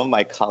say that some of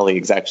my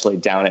colleagues actually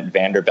down at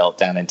Vanderbilt,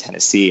 down in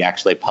Tennessee,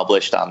 actually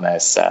published on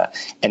this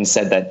and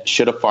said that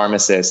should a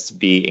pharmacist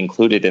be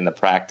included in the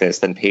practice,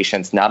 then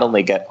patients not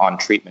only get on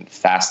treatment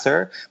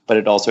faster, but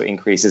it also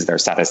increases their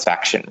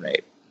satisfaction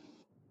rate.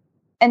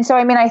 And so,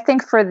 I mean, I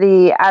think for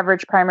the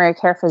average primary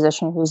care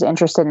physician who's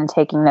interested in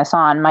taking this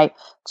on, my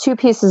two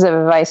pieces of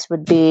advice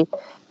would be,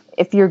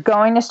 if you're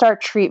going to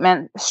start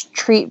treatment,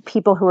 treat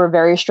people who are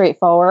very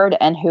straightforward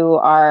and who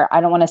are,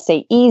 I don't want to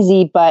say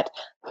easy, but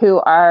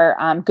who are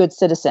good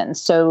citizens.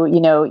 So,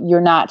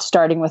 you're not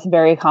starting with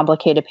very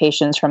complicated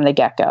patients from the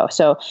get-go.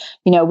 So,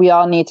 we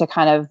all need to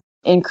kind of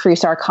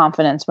increase our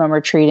confidence when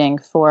we're treating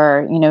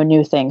for,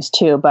 new things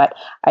too. But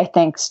I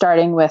think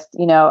starting with,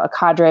 a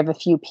cadre of a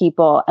few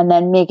people, and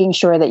then making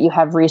sure that you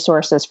have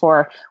resources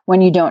for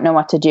when you don't know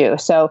what to do.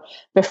 So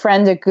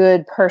befriend a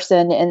good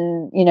person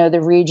in,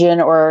 the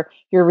region, or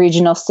your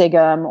regional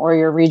SIGM or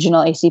your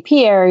regional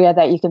ACP area,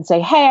 that you can say,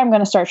 hey, I'm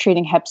going to start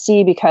treating Hep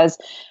C because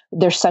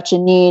there's such a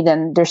need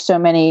and there's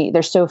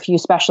so few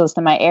specialists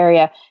in my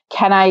area.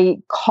 Can I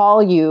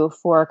call you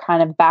for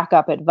kind of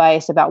backup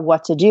advice about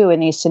what to do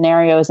in these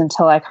scenarios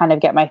until I kind of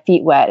get my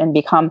feet wet and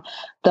become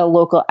the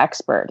local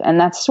expert? And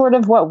that's sort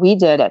of what we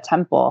did at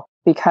Temple,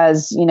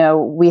 because,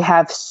 we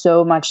have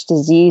so much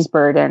disease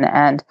burden,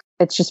 and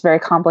it's just very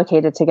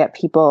complicated to get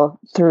people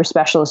through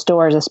specialist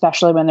doors,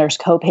 especially when there's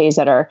copays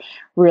that are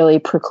really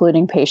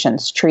precluding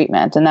patients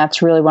treatment. And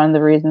that's really one of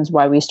the reasons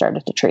why we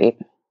started to treat.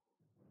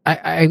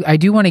 I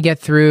do want to get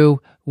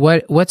through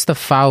what's the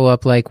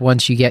follow-up like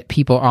once you get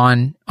people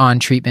on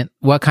treatment.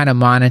 What kind of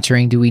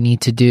monitoring do we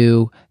need to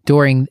do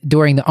during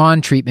the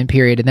on-treatment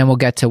period? And then we'll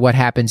get to what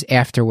happens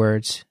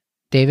afterwards.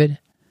 David?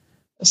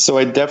 So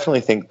I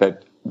definitely think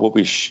that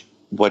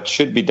what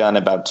should be done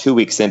about 2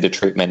 weeks into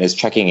treatment is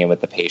checking in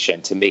with the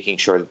patient and making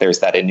sure that there's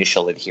that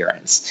initial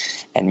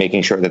adherence and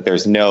making sure that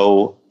there's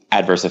no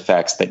adverse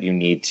effects that you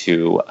need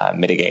to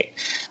mitigate.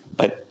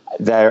 But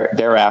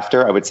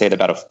thereafter, I would say at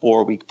about a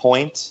 4-week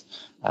point,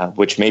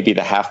 which may be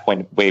the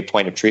halfway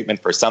point of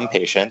treatment for some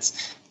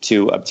patients,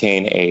 to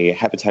obtain a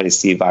hepatitis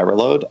C viral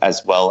load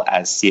as well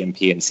as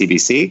CMP and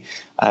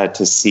CBC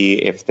to see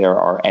if there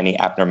are any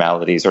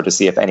abnormalities, or to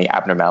see if any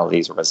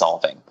abnormalities are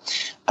resolving.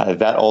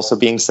 That also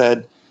being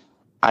said,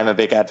 I'm a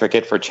big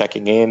advocate for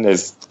checking in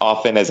as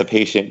often as a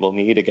patient will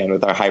need, again,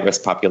 with our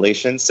high-risk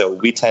population. So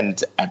we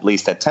tend, at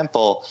least at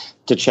Temple,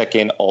 to check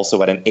in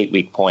also at an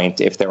 8-week point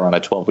if they're on a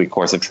 12-week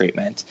course of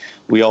treatment.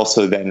 We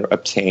also then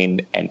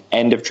obtain an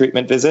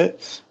end-of-treatment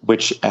visit,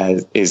 which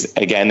is,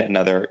 again,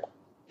 another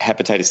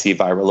hepatitis C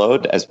viral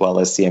load, as well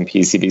as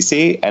CMP,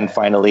 CBC. And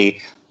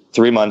finally,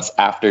 3 months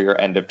after your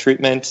end of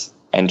treatment,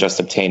 and just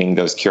obtaining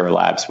those cure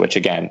labs, which,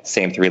 again,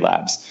 same 3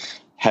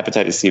 labs: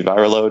 hepatitis C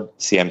viral load,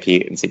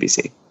 CMP, and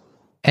CBC.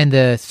 And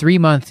the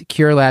 3-month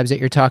cure labs that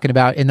you're talking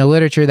about, in the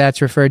literature,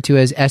 that's referred to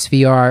as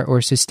SVR,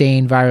 or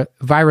sustained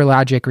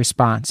virologic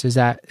response. Is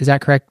that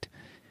correct?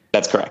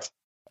 That's correct.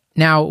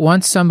 Now,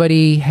 once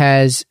somebody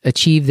has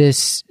achieved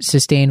this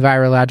sustained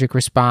virologic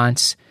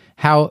response,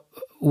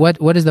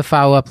 what does the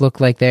follow-up look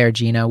like there,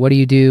 Gina? What do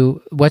you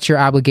do? What's your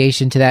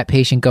obligation to that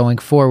patient going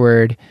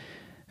forward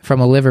from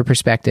a liver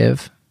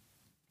perspective?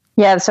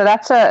 Yeah, so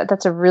that's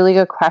a really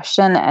good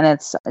question, and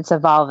it's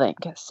evolving.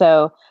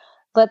 So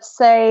let's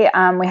say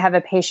we have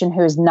a patient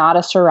who is not a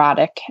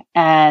cirrhotic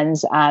and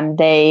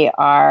they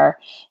are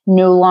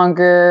no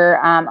longer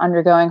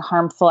undergoing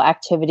harmful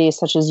activities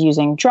such as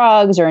using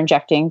drugs or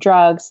injecting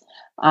drugs,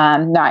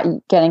 not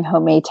getting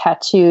homemade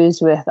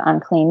tattoos with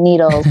unclean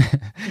needles.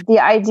 The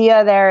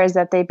idea there is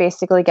that they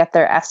basically get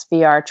their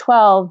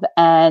SVR12,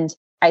 and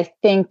I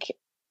think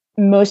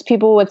most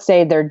people would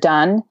say they're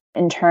done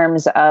in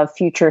terms of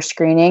future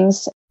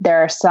screenings. There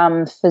are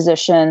some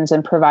physicians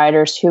and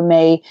providers who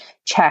may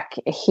check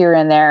here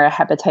and there a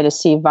hepatitis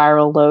C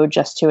viral load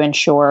just to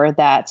ensure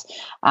that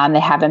they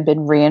haven't been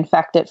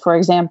reinfected, for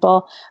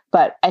example.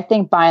 But I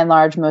think by and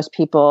large, most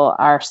people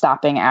are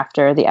stopping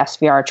after the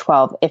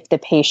SVR12 if the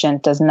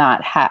patient does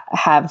not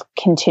have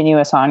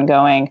continuous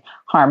ongoing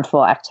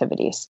harmful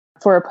activities.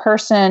 For a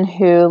person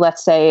who,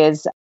 let's say,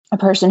 is a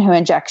person who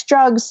injects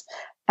drugs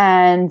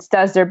and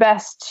does their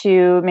best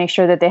to make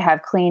sure that they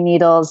have clean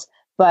needles,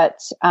 but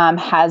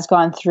has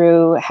gone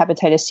through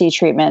hepatitis C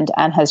treatment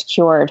and has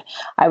cured,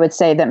 I would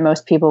say that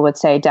most people would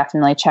say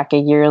definitely check a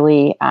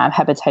yearly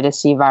hepatitis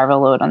C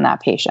viral load on that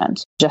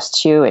patient, just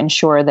to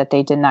ensure that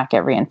they did not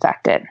get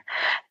reinfected.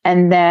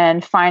 And then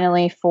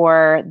finally,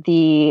 for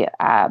the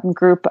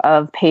group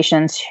of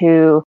patients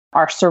who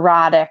are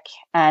cirrhotic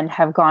and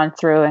have gone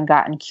through and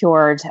gotten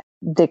cured,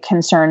 the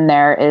concern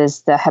there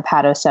is the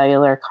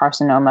hepatocellular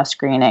carcinoma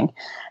screening.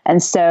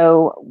 And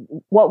so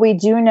what we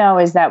do know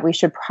is that we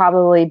should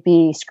probably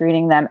be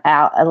screening them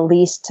out at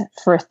least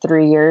for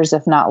 3 years,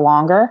 if not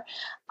longer.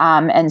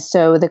 And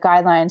so the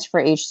guidelines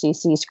for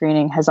HCC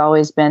screening has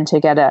always been to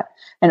get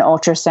an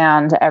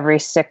ultrasound every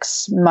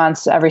 6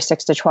 months, every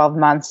 6 to 12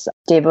 months.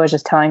 David was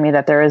just telling me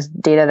that there is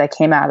data that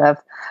came out of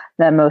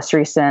the most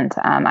recent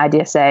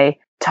IDSA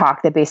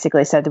talk that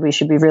basically said that we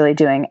should be really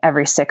doing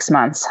every 6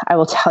 months. I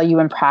will tell you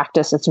in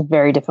practice, it's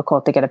very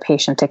difficult to get a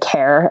patient to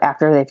care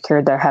after they've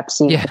cured their hep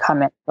C to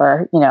come in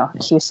for,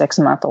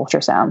 Q6-month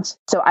ultrasounds.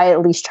 So I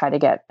at least try to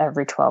get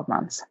every 12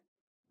 months.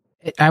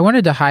 I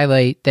wanted to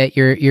highlight that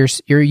you're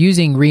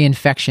using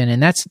reinfection,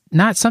 and that's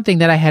not something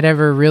that I had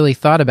ever really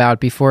thought about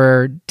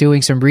before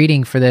doing some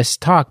reading for this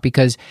talk,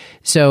 because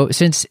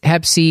since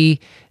hep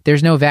C,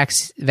 there's no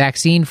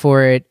vaccine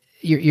for it,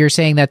 you're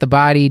saying that the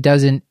body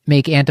doesn't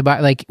make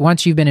antibody, like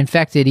once you've been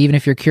infected, even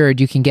if you're cured,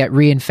 you can get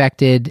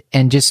reinfected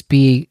and just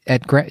be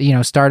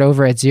start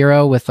over at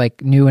zero with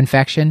like new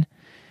infection.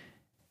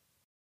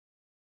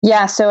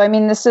 Yeah. So, I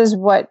mean, this is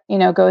what,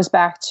 goes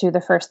back to the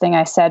first thing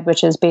I said,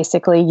 which is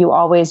basically you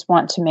always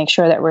want to make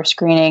sure that we're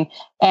screening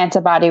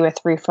antibody with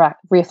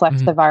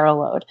reflex the viral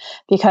load,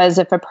 because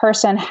if a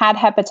person had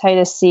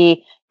hepatitis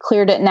C,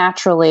 cleared it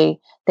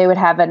naturally, they would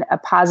have a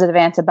positive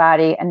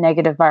antibody and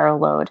negative viral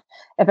load.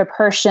 If a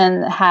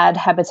person had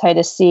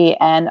hepatitis C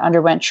and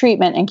underwent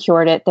treatment and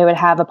cured it, they would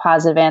have a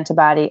positive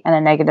antibody and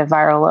a negative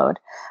viral load.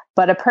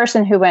 But a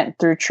person who went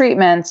through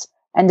treatments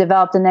and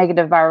developed a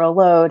negative viral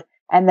load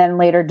and then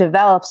later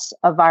develops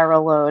a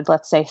viral load,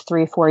 let's say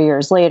 3-4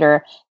 years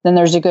later, then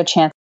there's a good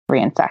chance of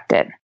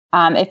reinfected.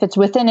 If it's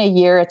within a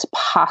year, it's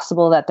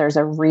possible that there's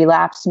a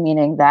relapse,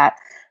 meaning that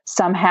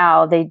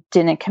somehow they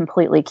didn't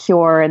completely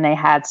cure and they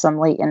had some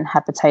latent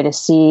hepatitis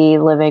C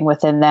living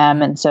within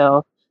them. And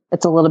so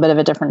it's a little bit of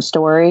a different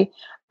story,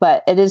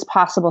 but it is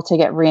possible to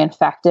get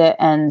reinfected.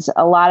 And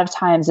a lot of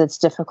times it's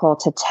difficult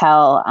to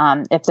tell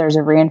if there's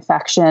a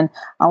reinfection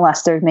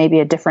unless there's maybe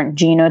a different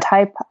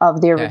genotype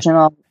of the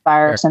original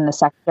virus and the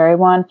secondary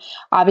one.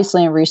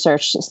 Obviously, in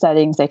research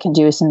settings, they can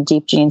do some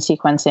deep gene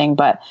sequencing,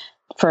 but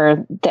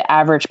for the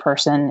average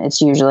person,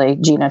 it's usually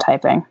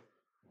genotyping.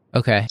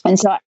 Okay. And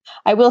so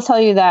I will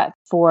tell you that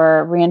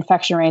for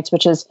reinfection rates,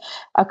 which is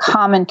a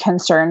common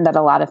concern that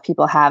a lot of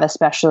people have,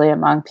 especially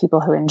among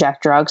people who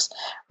inject drugs,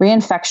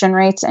 reinfection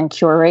rates and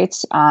cure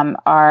rates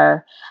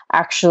are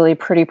actually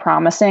pretty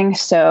promising.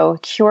 So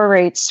cure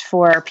rates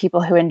for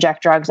people who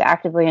inject drugs,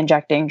 actively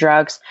injecting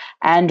drugs,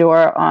 and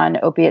or on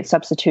opiate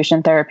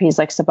substitution therapies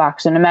like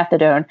Suboxone and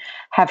methadone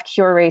have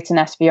cure rates and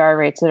SVR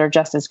rates that are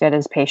just as good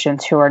as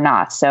patients who are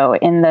not. So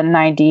in the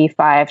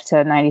 95 to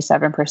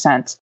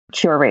 97%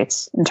 cure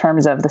rates in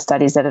terms of the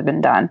studies that have been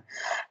done.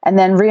 And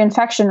then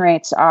reinfection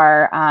rates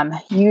are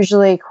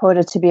usually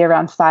quoted to be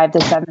around 5 to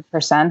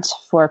 7%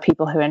 for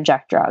people who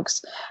inject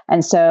drugs.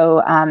 And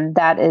so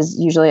that is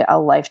usually a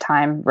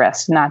lifetime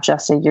risk, not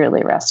just a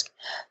yearly risk.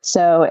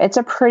 So it's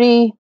a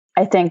pretty,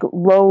 I think,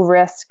 low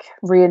risk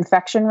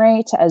reinfection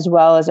rate, as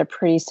well as a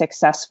pretty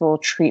successful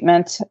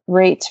treatment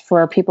rate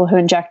for people who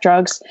inject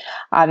drugs.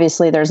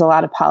 Obviously, there's a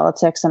lot of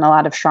politics and a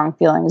lot of strong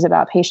feelings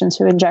about patients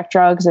who inject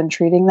drugs and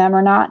treating them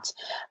or not.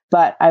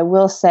 But I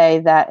will say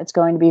that it's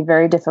going to be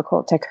very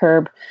difficult to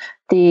curb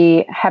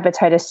the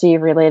hepatitis C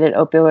related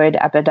opioid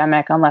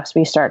epidemic unless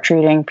we start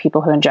treating people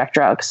who inject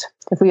drugs.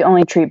 If we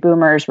only treat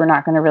boomers, we're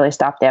not going to really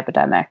stop the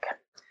epidemic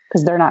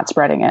because they're not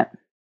spreading it.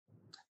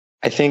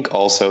 I think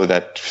also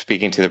that,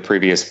 speaking to the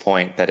previous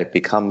point, that it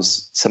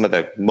becomes some of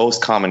the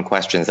most common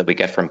questions that we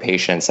get from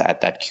patients at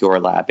that cure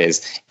lab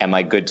is, am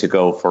I good to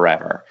go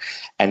forever?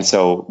 And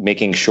so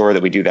making sure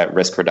that we do that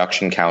risk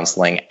reduction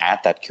counseling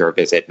at that cure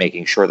visit,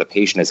 making sure the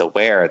patient is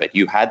aware that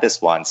you had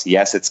this once,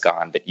 yes, it's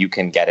gone, but you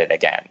can get it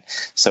again.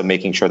 So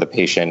making sure the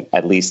patient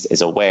at least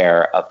is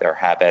aware of their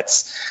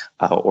habits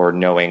or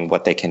knowing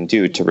what they can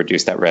do to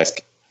reduce that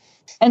risk.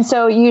 And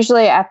so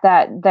usually at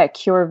that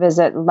cure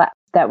visit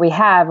that we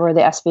have, or the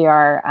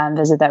SVR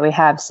visit that we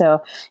have.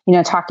 So,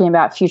 talking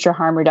about future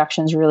harm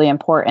reduction is really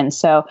important.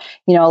 So,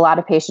 a lot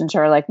of patients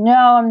are like, no,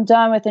 I'm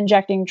done with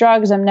injecting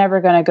drugs. I'm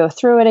never going to go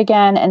through it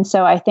again. And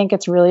so I think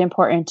it's really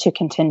important to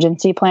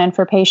contingency plan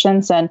for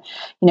patients. And,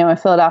 in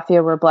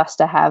Philadelphia, we're blessed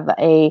to have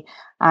a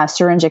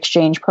syringe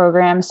exchange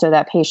program so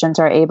that patients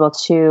are able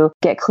to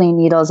get clean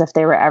needles if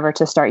they were ever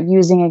to start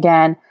using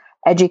again.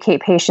 Educate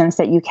patients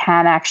that you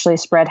can actually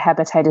spread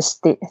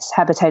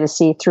hepatitis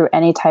C through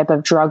any type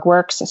of drug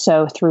works.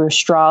 So through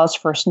straws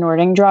for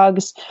snorting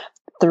drugs,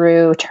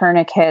 through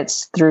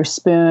tourniquets, through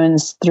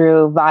spoons,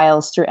 through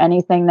vials, through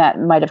anything that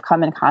might have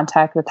come in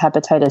contact with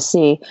hepatitis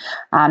C.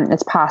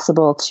 It's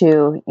possible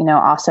to,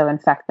 also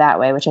infect that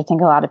way, which I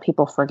think a lot of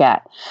people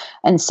forget.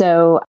 And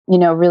so,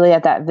 really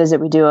at that visit,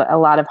 we do a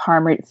lot of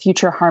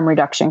future harm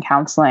reduction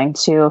counseling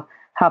to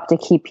help to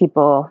keep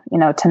people,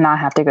 to not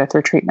have to go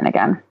through treatment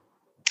again.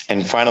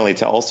 And finally,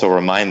 to also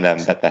remind them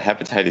that the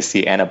hepatitis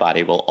C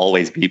antibody will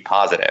always be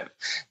positive.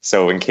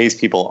 So in case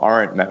people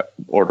aren't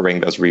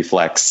ordering those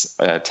reflex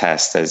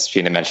tests, as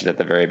Gina mentioned at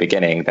the very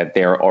beginning, that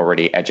they're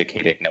already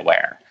educated and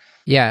aware.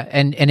 Yeah,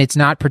 and it's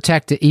not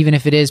protective. Even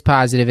if it is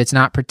positive, it's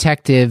not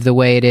protective the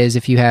way it is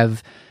if you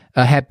have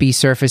a Hep B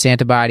surface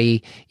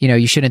antibody.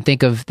 You shouldn't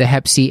think of the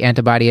Hep C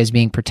antibody as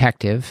being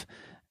protective.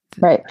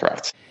 Right.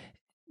 Correct.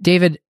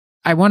 David,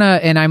 I want to,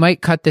 and I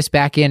might cut this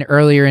back in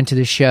earlier into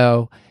the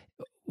show,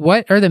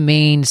 what are the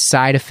main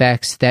side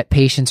effects that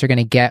patients are going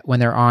to get when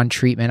they're on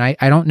treatment?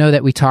 I don't know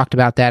that we talked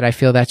about that. I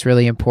feel that's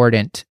really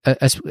important,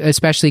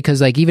 especially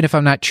because even if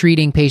I'm not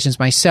treating patients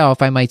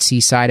myself, I might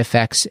see side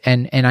effects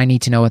and I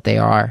need to know what they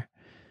are.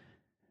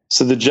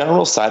 So the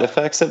general side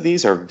effects of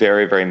these are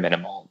very, very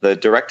minimal. The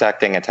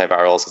direct-acting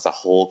antivirals as a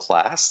whole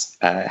class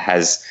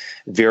has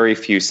very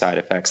few side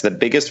effects. The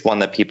biggest one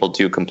that people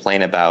do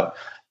complain about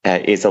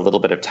is a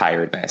little bit of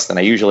tiredness. And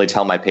I usually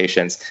tell my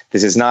patients,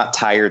 this is not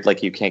tired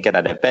like you can't get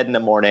out of bed in the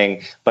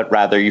morning, but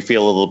rather you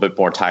feel a little bit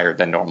more tired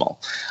than normal.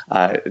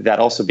 That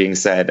also being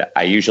said,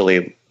 I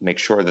usually make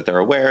sure that they're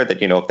aware that,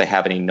 if they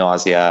have any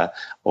nausea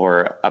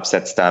or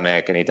upset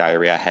stomach, any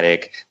diarrhea,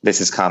 headache,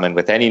 this is common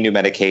with any new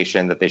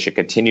medication, that they should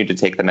continue to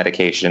take the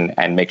medication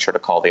and make sure to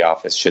call the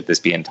office should this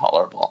be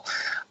intolerable.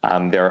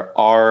 There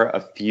are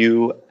a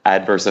few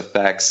adverse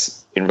effects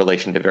in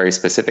relation to very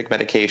specific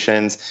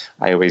medications.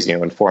 I always,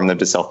 inform them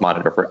to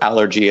self-monitor for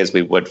allergy as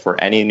we would for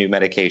any new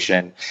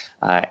medication.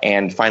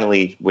 And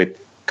finally,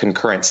 with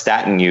concurrent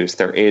statin use,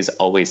 there is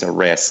always a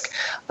risk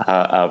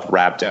of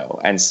rhabdo.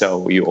 And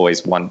so you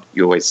always,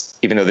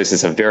 even though this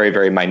is a very,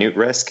 very minute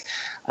risk,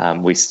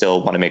 we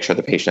still want to make sure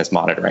the patient is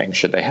monitoring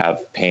should they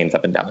have pains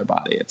up and down their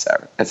body, et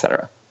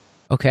cetera.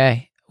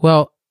 Okay.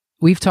 Well,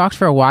 we've talked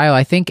for a while.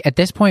 I think at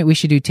this point we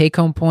should do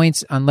take-home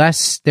points,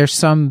 unless there's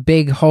some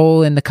big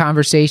hole in the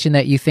conversation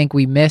that you think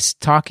we missed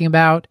talking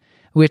about,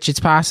 which it's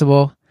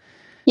possible.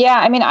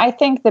 Yeah, I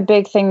think the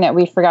big thing that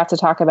we forgot to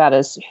talk about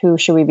is who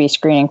should we be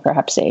screening for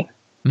Hep C.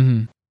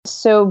 Mm-hmm.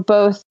 So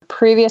both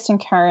previous and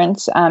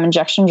current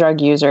injection drug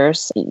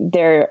users,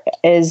 there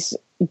is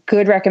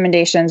good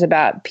recommendations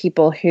about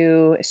people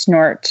who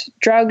snort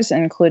drugs,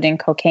 including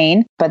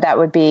cocaine, but that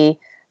would be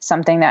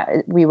something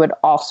that we would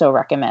also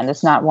recommend.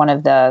 It's not one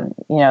of the,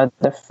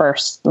 the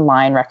first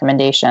line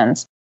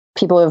recommendations.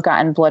 People who have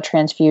gotten blood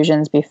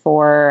transfusions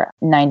before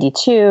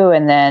 92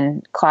 and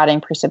then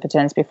clotting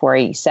precipitants before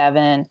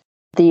 87.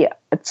 The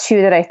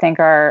two that I think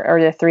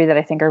the three that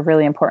I think are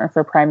really important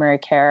for primary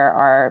care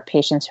are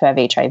patients who have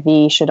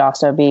HIV should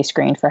also be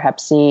screened for Hep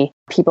C.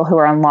 People who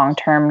are on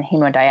long-term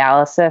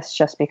hemodialysis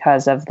just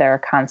because of their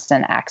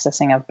constant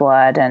accessing of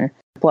blood and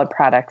blood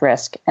product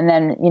risk. And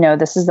then,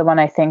 this is the one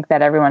I think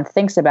that everyone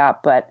thinks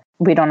about, but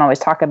we don't always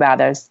talk about,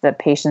 is the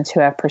patients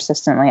who have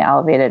persistently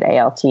elevated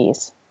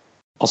ALTs.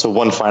 Also,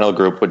 one final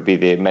group would be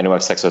the men who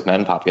have sex with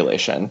men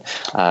population.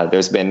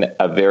 There's been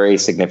a very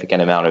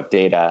significant amount of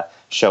data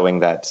showing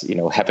that,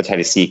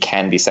 hepatitis C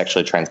can be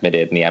sexually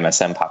transmitted in the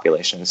MSM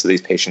population. So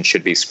these patients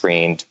should be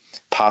screened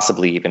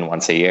possibly even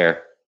once a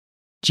year.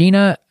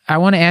 Gina, I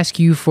want to ask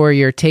you for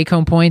your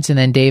take-home points, and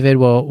then David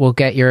will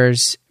get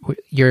yours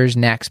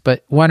next.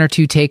 But one or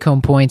two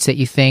take-home points that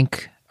you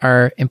think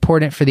are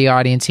important for the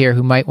audience here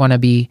who might want to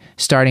be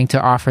starting to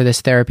offer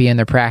this therapy in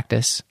their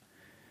practice.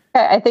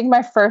 I think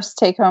my first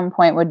take-home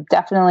point would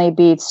definitely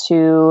be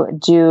to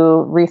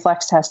do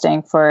reflex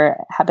testing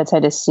for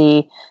hepatitis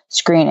C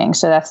screening.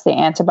 So that's the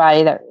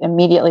antibody that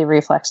immediately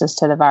reflexes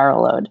to the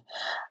viral load.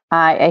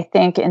 I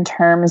think in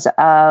terms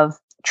of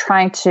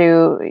trying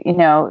to,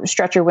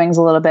 stretch your wings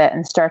a little bit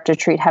and start to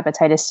treat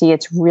hepatitis C,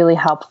 it's really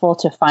helpful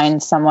to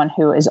find someone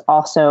who is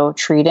also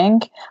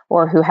treating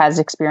or who has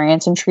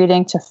experience in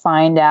treating to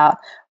find out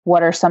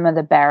what are some of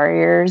the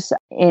barriers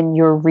in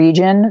your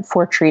region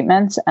for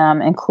treatment,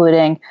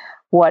 including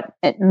what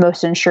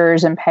most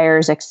insurers and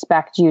payers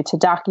expect you to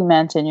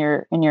document in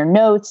your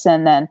notes,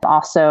 and then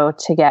also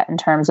to get in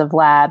terms of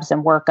labs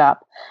and workup.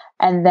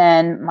 And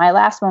then my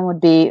last one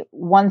would be,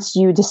 once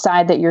you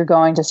decide that you're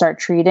going to start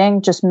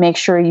treating, just make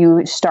sure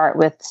you start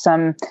with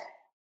some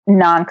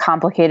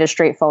non-complicated,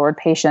 straightforward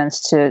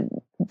patients to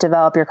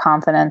develop your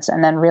confidence,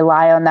 and then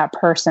rely on that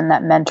person,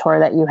 that mentor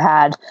that you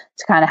had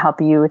to kind of help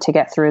you to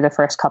get through the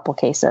first couple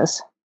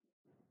cases.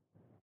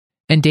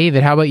 And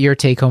David, how about your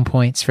take-home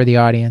points for the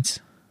audience?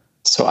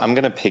 So I'm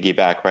going to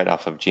piggyback right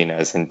off of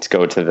Gina's and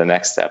go to the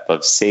next step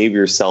of save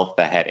yourself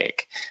the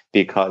headache,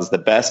 because the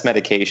best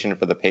medication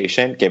for the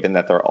patient, given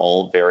that they're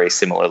all very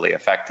similarly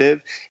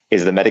effective,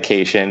 is the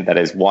medication that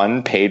is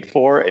one, paid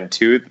for, and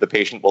two, the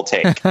patient will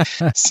take.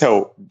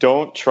 So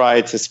don't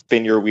try to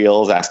spin your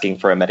wheels asking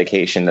for a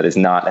medication that is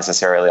not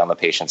necessarily on the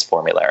patient's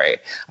formulary.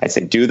 I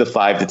say do the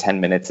 5 to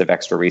 10 minutes of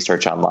extra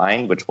research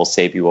online, which will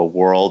save you a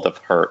world of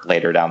hurt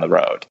later down the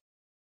road.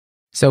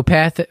 So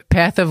path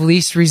of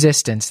least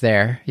resistance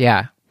there.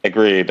 Yeah.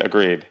 Agreed.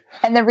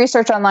 And the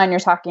research online, you're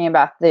talking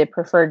about the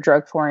preferred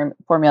drug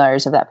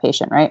formularies of that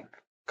patient, right?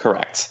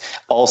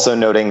 Correct. Also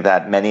noting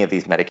that many of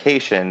these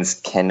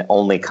medications can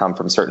only come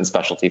from certain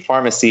specialty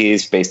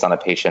pharmacies based on a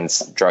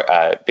patient's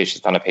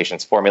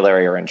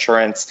formulary or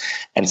insurance.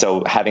 And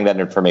so having that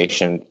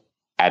information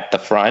at the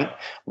front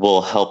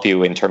will help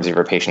you in terms of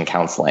your patient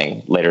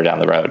counseling later down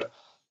the road.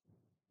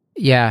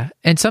 Yeah.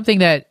 And something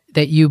that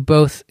you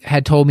both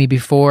had told me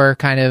before,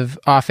 kind of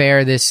off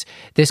air, this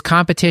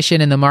competition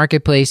in the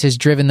marketplace has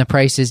driven the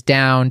prices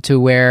down to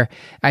where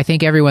I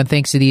think everyone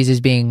thinks of these as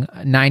being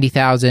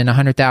 $90,000,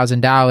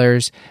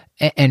 $100,000.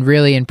 And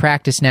really in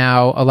practice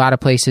now, a lot of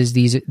places,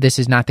 this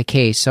is not the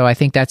case. So I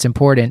think that's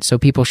important. So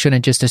people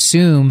shouldn't just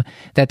assume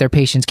that their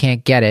patients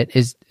can't get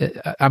it.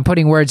 I'm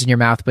putting words in your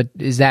mouth, but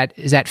is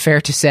that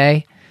fair to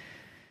say?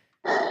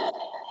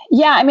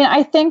 Yeah. I mean,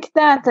 I think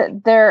that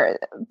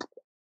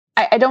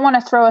I don't want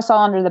to throw us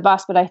all under the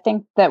bus, but I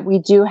think that we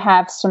do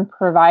have some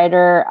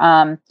provider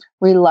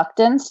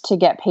reluctance to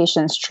get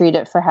patients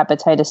treated for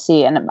hepatitis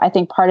C. And I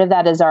think part of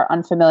that is our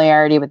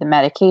unfamiliarity with the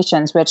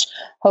medications, which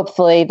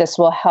hopefully this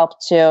will help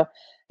to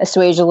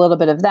assuage a little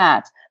bit of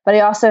that. But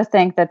I also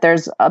think that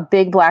there's a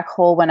big black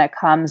hole when it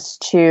comes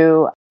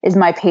to, is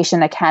my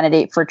patient a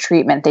candidate for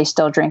treatment? They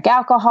still drink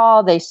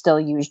alcohol. They still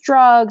use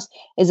drugs.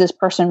 Is this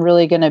person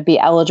really going to be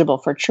eligible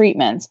for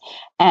treatment?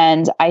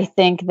 And I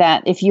think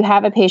that if you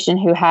have a patient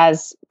who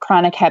has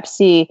chronic hep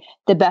C,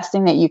 the best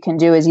thing that you can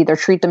do is either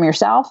treat them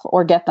yourself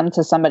or get them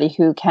to somebody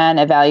who can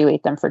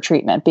evaluate them for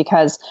treatment,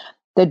 because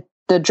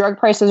the drug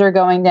prices are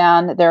going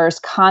down. There's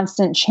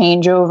constant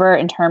changeover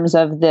in terms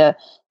of the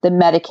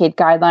Medicaid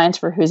guidelines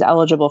for who's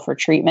eligible for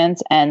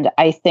treatment. And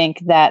I think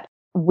that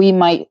we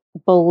might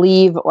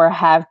believe or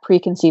have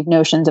preconceived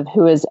notions of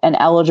who is an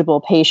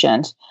eligible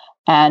patient,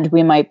 and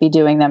we might be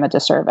doing them a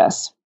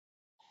disservice.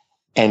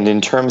 And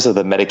in terms of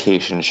the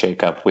medication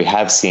shakeup, we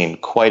have seen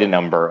quite a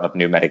number of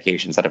new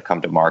medications that have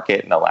come to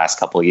market in the last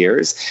couple of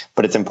years,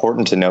 but it's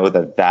important to know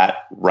that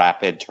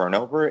rapid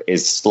turnover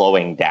is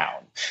slowing down.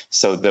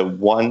 So the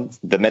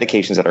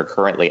medications that are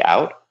currently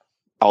out,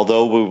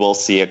 although we will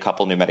see a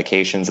couple new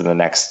medications in the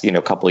next,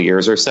 couple of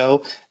years or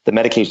so, the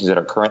medications that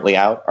are currently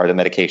out are the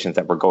medications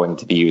that we're going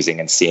to be using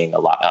and seeing a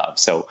lot of.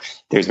 So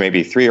there's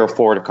maybe 3 or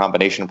 4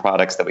 combination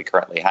products that we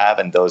currently have,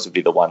 and those would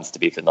be the ones to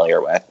be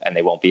familiar with, and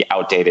they won't be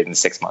outdated in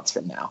 6 months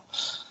from now.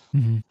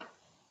 Mm-hmm.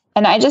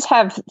 And I just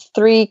have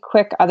 3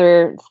 quick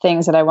other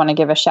things that I want to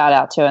give a shout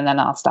out to, and then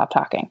I'll stop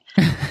talking.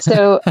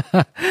 So,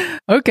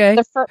 okay.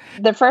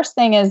 The first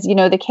thing is,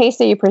 the case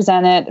that you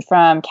presented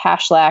from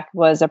Kashlak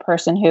was a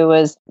person who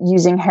was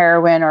using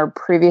heroin or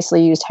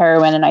previously used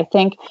heroin. And I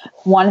think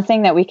one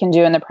thing that we can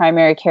do in the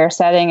primary care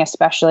setting,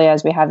 especially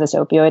as we have this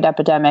opioid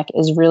epidemic,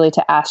 is really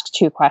to ask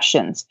 2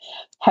 questions.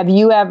 Have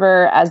you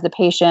ever, as the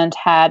patient,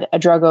 had a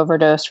drug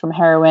overdose from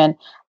heroin?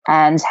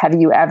 And have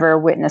you ever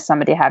witnessed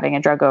somebody having a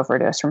drug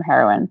overdose from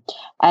heroin?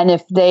 And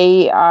if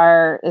they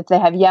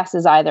have yes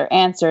as either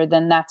answer,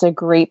 then that's a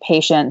great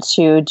patient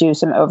to do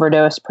some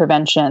overdose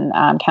prevention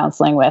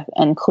counseling with,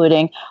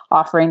 including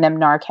offering them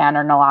Narcan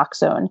or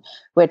naloxone,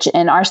 which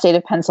in our state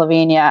of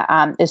Pennsylvania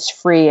is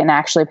free, and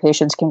actually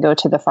patients can go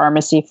to the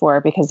pharmacy for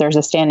it because there's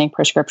a standing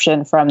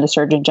prescription from the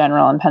Surgeon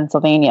General in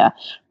Pennsylvania.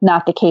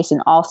 Not the case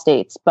in all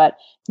states, but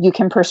you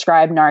can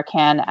prescribe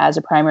Narcan as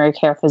a primary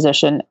care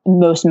physician.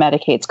 Most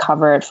Medicaids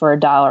cover it for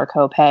 $1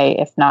 copay,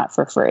 if not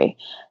for free.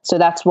 So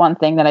that's one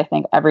thing that I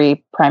think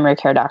every primary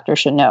care doctor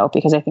should know,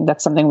 because I think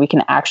that's something we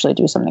can actually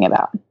do something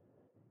about.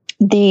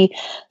 The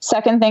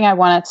second thing I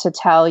wanted to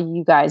tell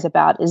you guys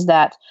about is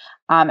that,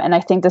 and I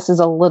think this is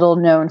a little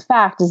known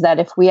fact, is that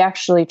if we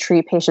actually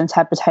treat patients'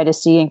 hepatitis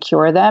C and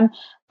cure them,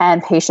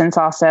 and patients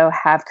also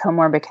have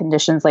comorbid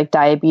conditions like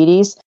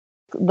diabetes,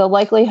 the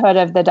likelihood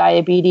of the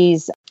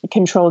diabetes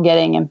control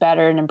getting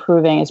better and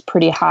improving is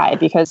pretty high,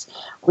 because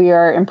we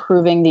are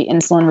improving the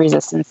insulin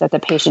resistance that the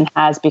patient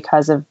has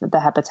because of the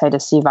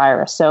hepatitis C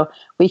virus. So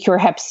we cure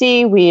Hep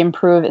C, we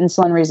improve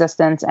insulin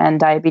resistance and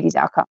diabetes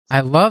outcomes.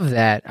 I love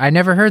that. I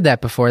never heard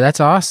that before.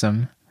 That's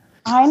awesome.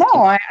 I know.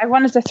 I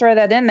wanted to throw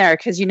that in there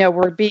because,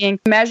 we're being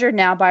measured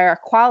now by our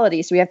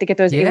quality. So we have to get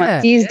those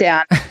A1Cs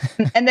down.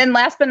 And then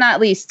last but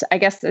not least, I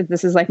guess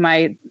this is like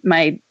my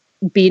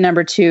B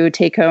number 2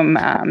 take home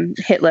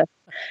hit list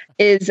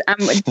is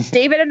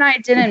David and I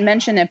didn't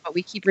mention it, but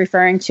we keep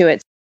referring to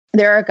it.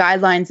 There are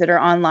guidelines that are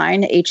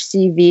online,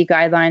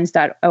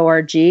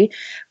 hcvguidelines.org,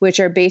 which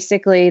are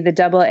basically the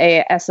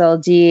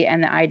AASLD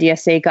and the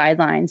IDSA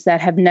guidelines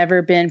that have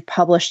never been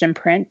published in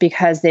print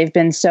because they've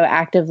been so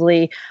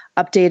actively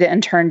updated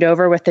and turned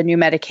over with the new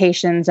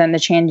medications and the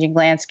changing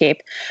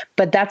landscape.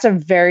 But that's a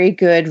very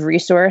good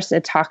resource.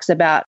 It talks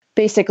about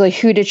basically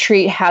who to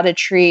treat, how to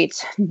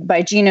treat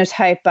by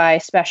genotype, by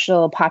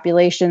special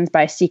populations,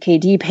 by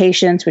CKD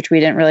patients, which we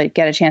didn't really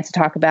get a chance to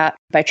talk about,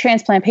 by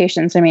transplant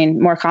patients. I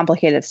mean, more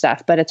complicated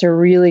stuff, but it's a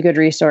really good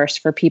resource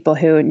for people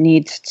who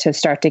need to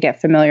start to get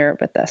familiar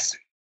with this.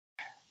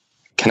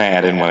 Can I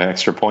add in one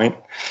extra point?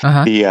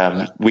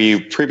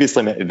 We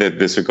previously,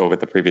 this would go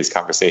with the previous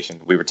conversation,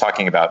 we were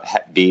talking about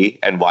Hep B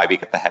and why we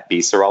get the Hep B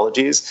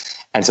serologies.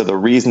 And so the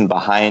reason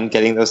behind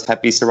getting those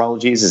Hep B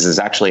serologies is there's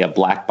actually a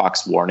black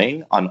box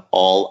warning on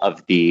all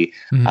of the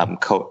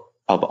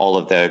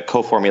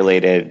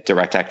co-formulated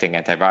direct-acting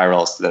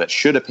antivirals, so that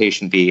should a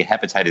patient be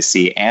hepatitis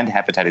C and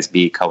hepatitis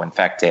B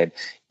co-infected,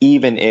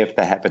 even if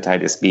the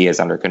hepatitis B is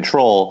under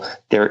control,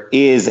 there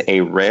is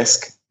a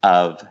risk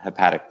of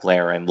hepatic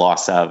flare and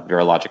loss of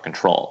virologic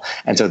control.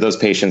 And so those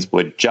patients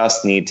would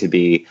just need to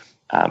be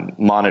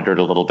monitored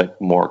a little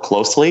bit more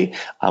closely.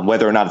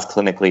 Whether or not it's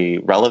clinically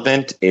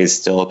relevant is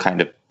still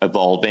kind of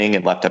evolving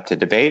and left up to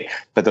debate,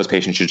 but those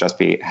patients should just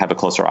have a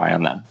closer eye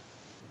on them.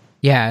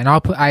 Yeah, and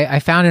I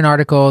found an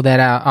article that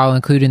I'll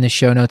include in the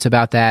show notes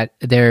about that.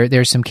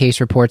 There's some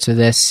case reports of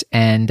this,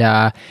 and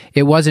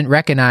it wasn't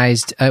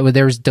recognized.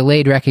 There was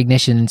delayed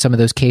recognition in some of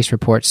those case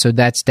reports, so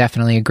that's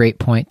definitely a great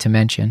point to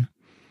mention.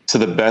 So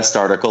the best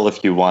article,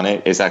 if you want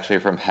it, is actually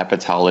from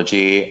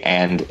Hepatology,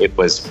 and it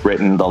was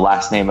written, the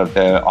last name of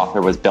the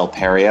author was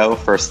Belperio,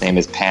 first name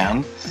is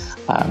Pam,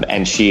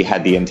 and she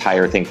had the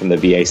entire thing from the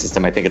VA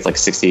system. I think it's like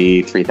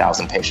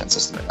 63,000 patients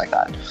or something like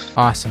that.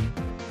 Awesome.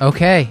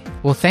 Okay.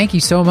 Well, thank you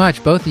so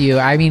much, both of you.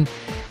 I mean,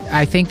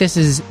 I think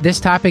this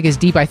topic is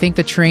deep. I think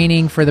the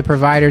training for the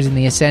providers in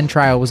the Ascend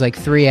trial was like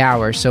 3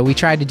 hours. So we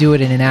tried to do it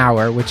in an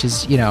hour, which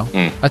is,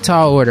 a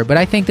tall order. But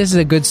I think this is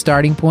a good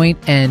starting point.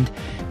 And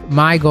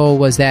my goal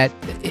was that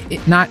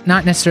not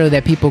necessarily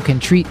that people can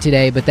treat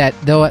today, but that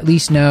they'll at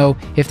least know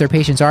if their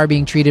patients are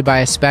being treated by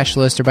a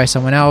specialist or by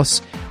someone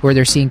else, or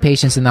they're seeing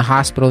patients in the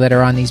hospital that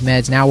are on these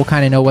meds. Now we'll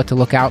kind of know what to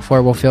look out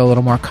for. We'll feel a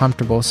little more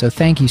comfortable. So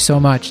thank you so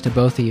much to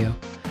both of you.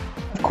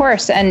 Of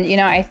course. And,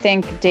 I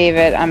think,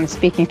 David, I'm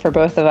speaking for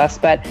both of us,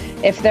 but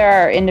if there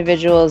are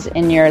individuals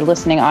in your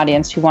listening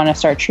audience who want to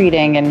start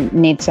treating and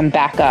need some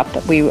backup,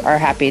 we are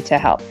happy to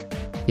help.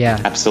 Yeah.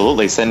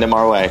 Absolutely. Send them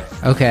our way.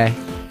 Okay.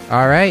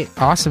 All right.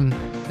 Awesome.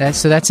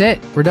 That's it.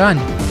 We're done.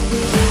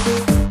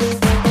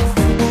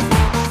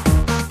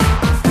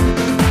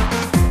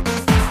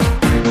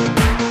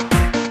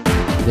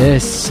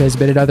 This has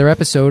been another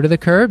episode of the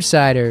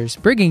Curbsiders,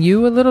 bringing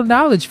you a little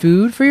knowledge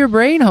food for your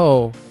brain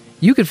hole.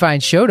 You can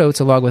find show notes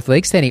along with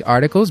links to any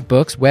articles,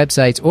 books,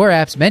 websites, or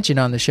apps mentioned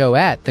on the show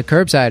at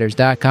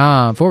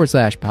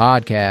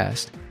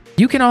thecurbsiders.com/podcast.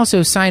 You can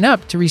also sign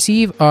up to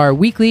receive our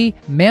weekly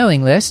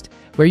mailing list,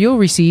 where you'll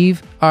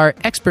receive our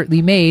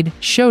expertly made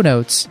show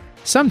notes,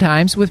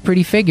 sometimes with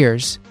pretty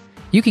figures.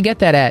 You can get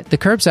that at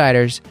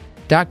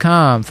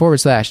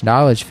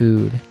thecurbsiders.com/knowledge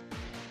food.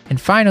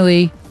 And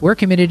finally, we're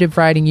committed to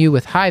providing you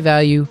with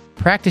high-value,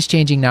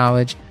 practice-changing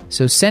knowledge,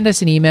 so send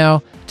us an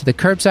email to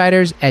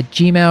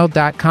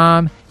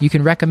thecurbsiders@gmail.com. You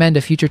can recommend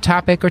a future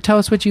topic or tell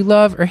us what you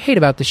love or hate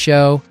about the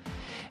show.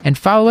 And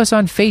follow us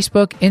on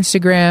Facebook,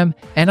 Instagram,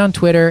 and on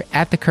Twitter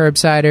at The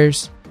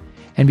Curbsiders.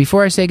 And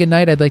before I say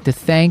goodnight, I'd like to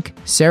thank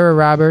Sarah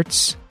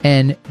Roberts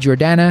and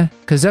Jordana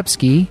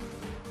Kozupski,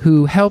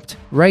 who helped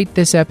write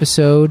this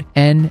episode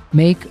and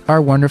make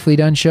our wonderfully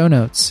done show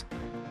notes.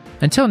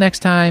 Until next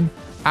time,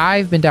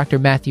 I've been Dr.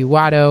 Matthew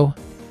Watto.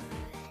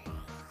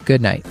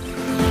 Good night.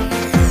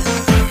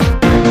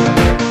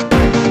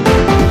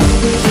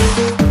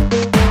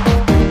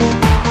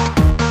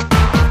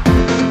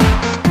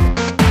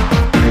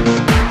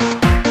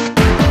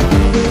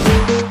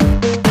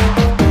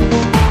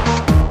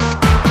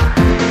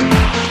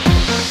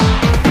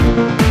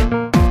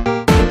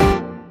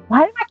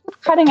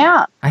 Cutting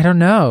out. I don't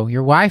know.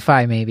 Your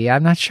Wi-Fi, maybe.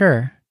 I'm not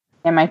sure.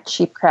 And my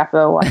cheap crap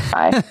of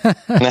Wi-Fi.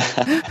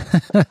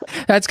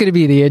 That's going to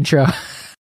be the intro.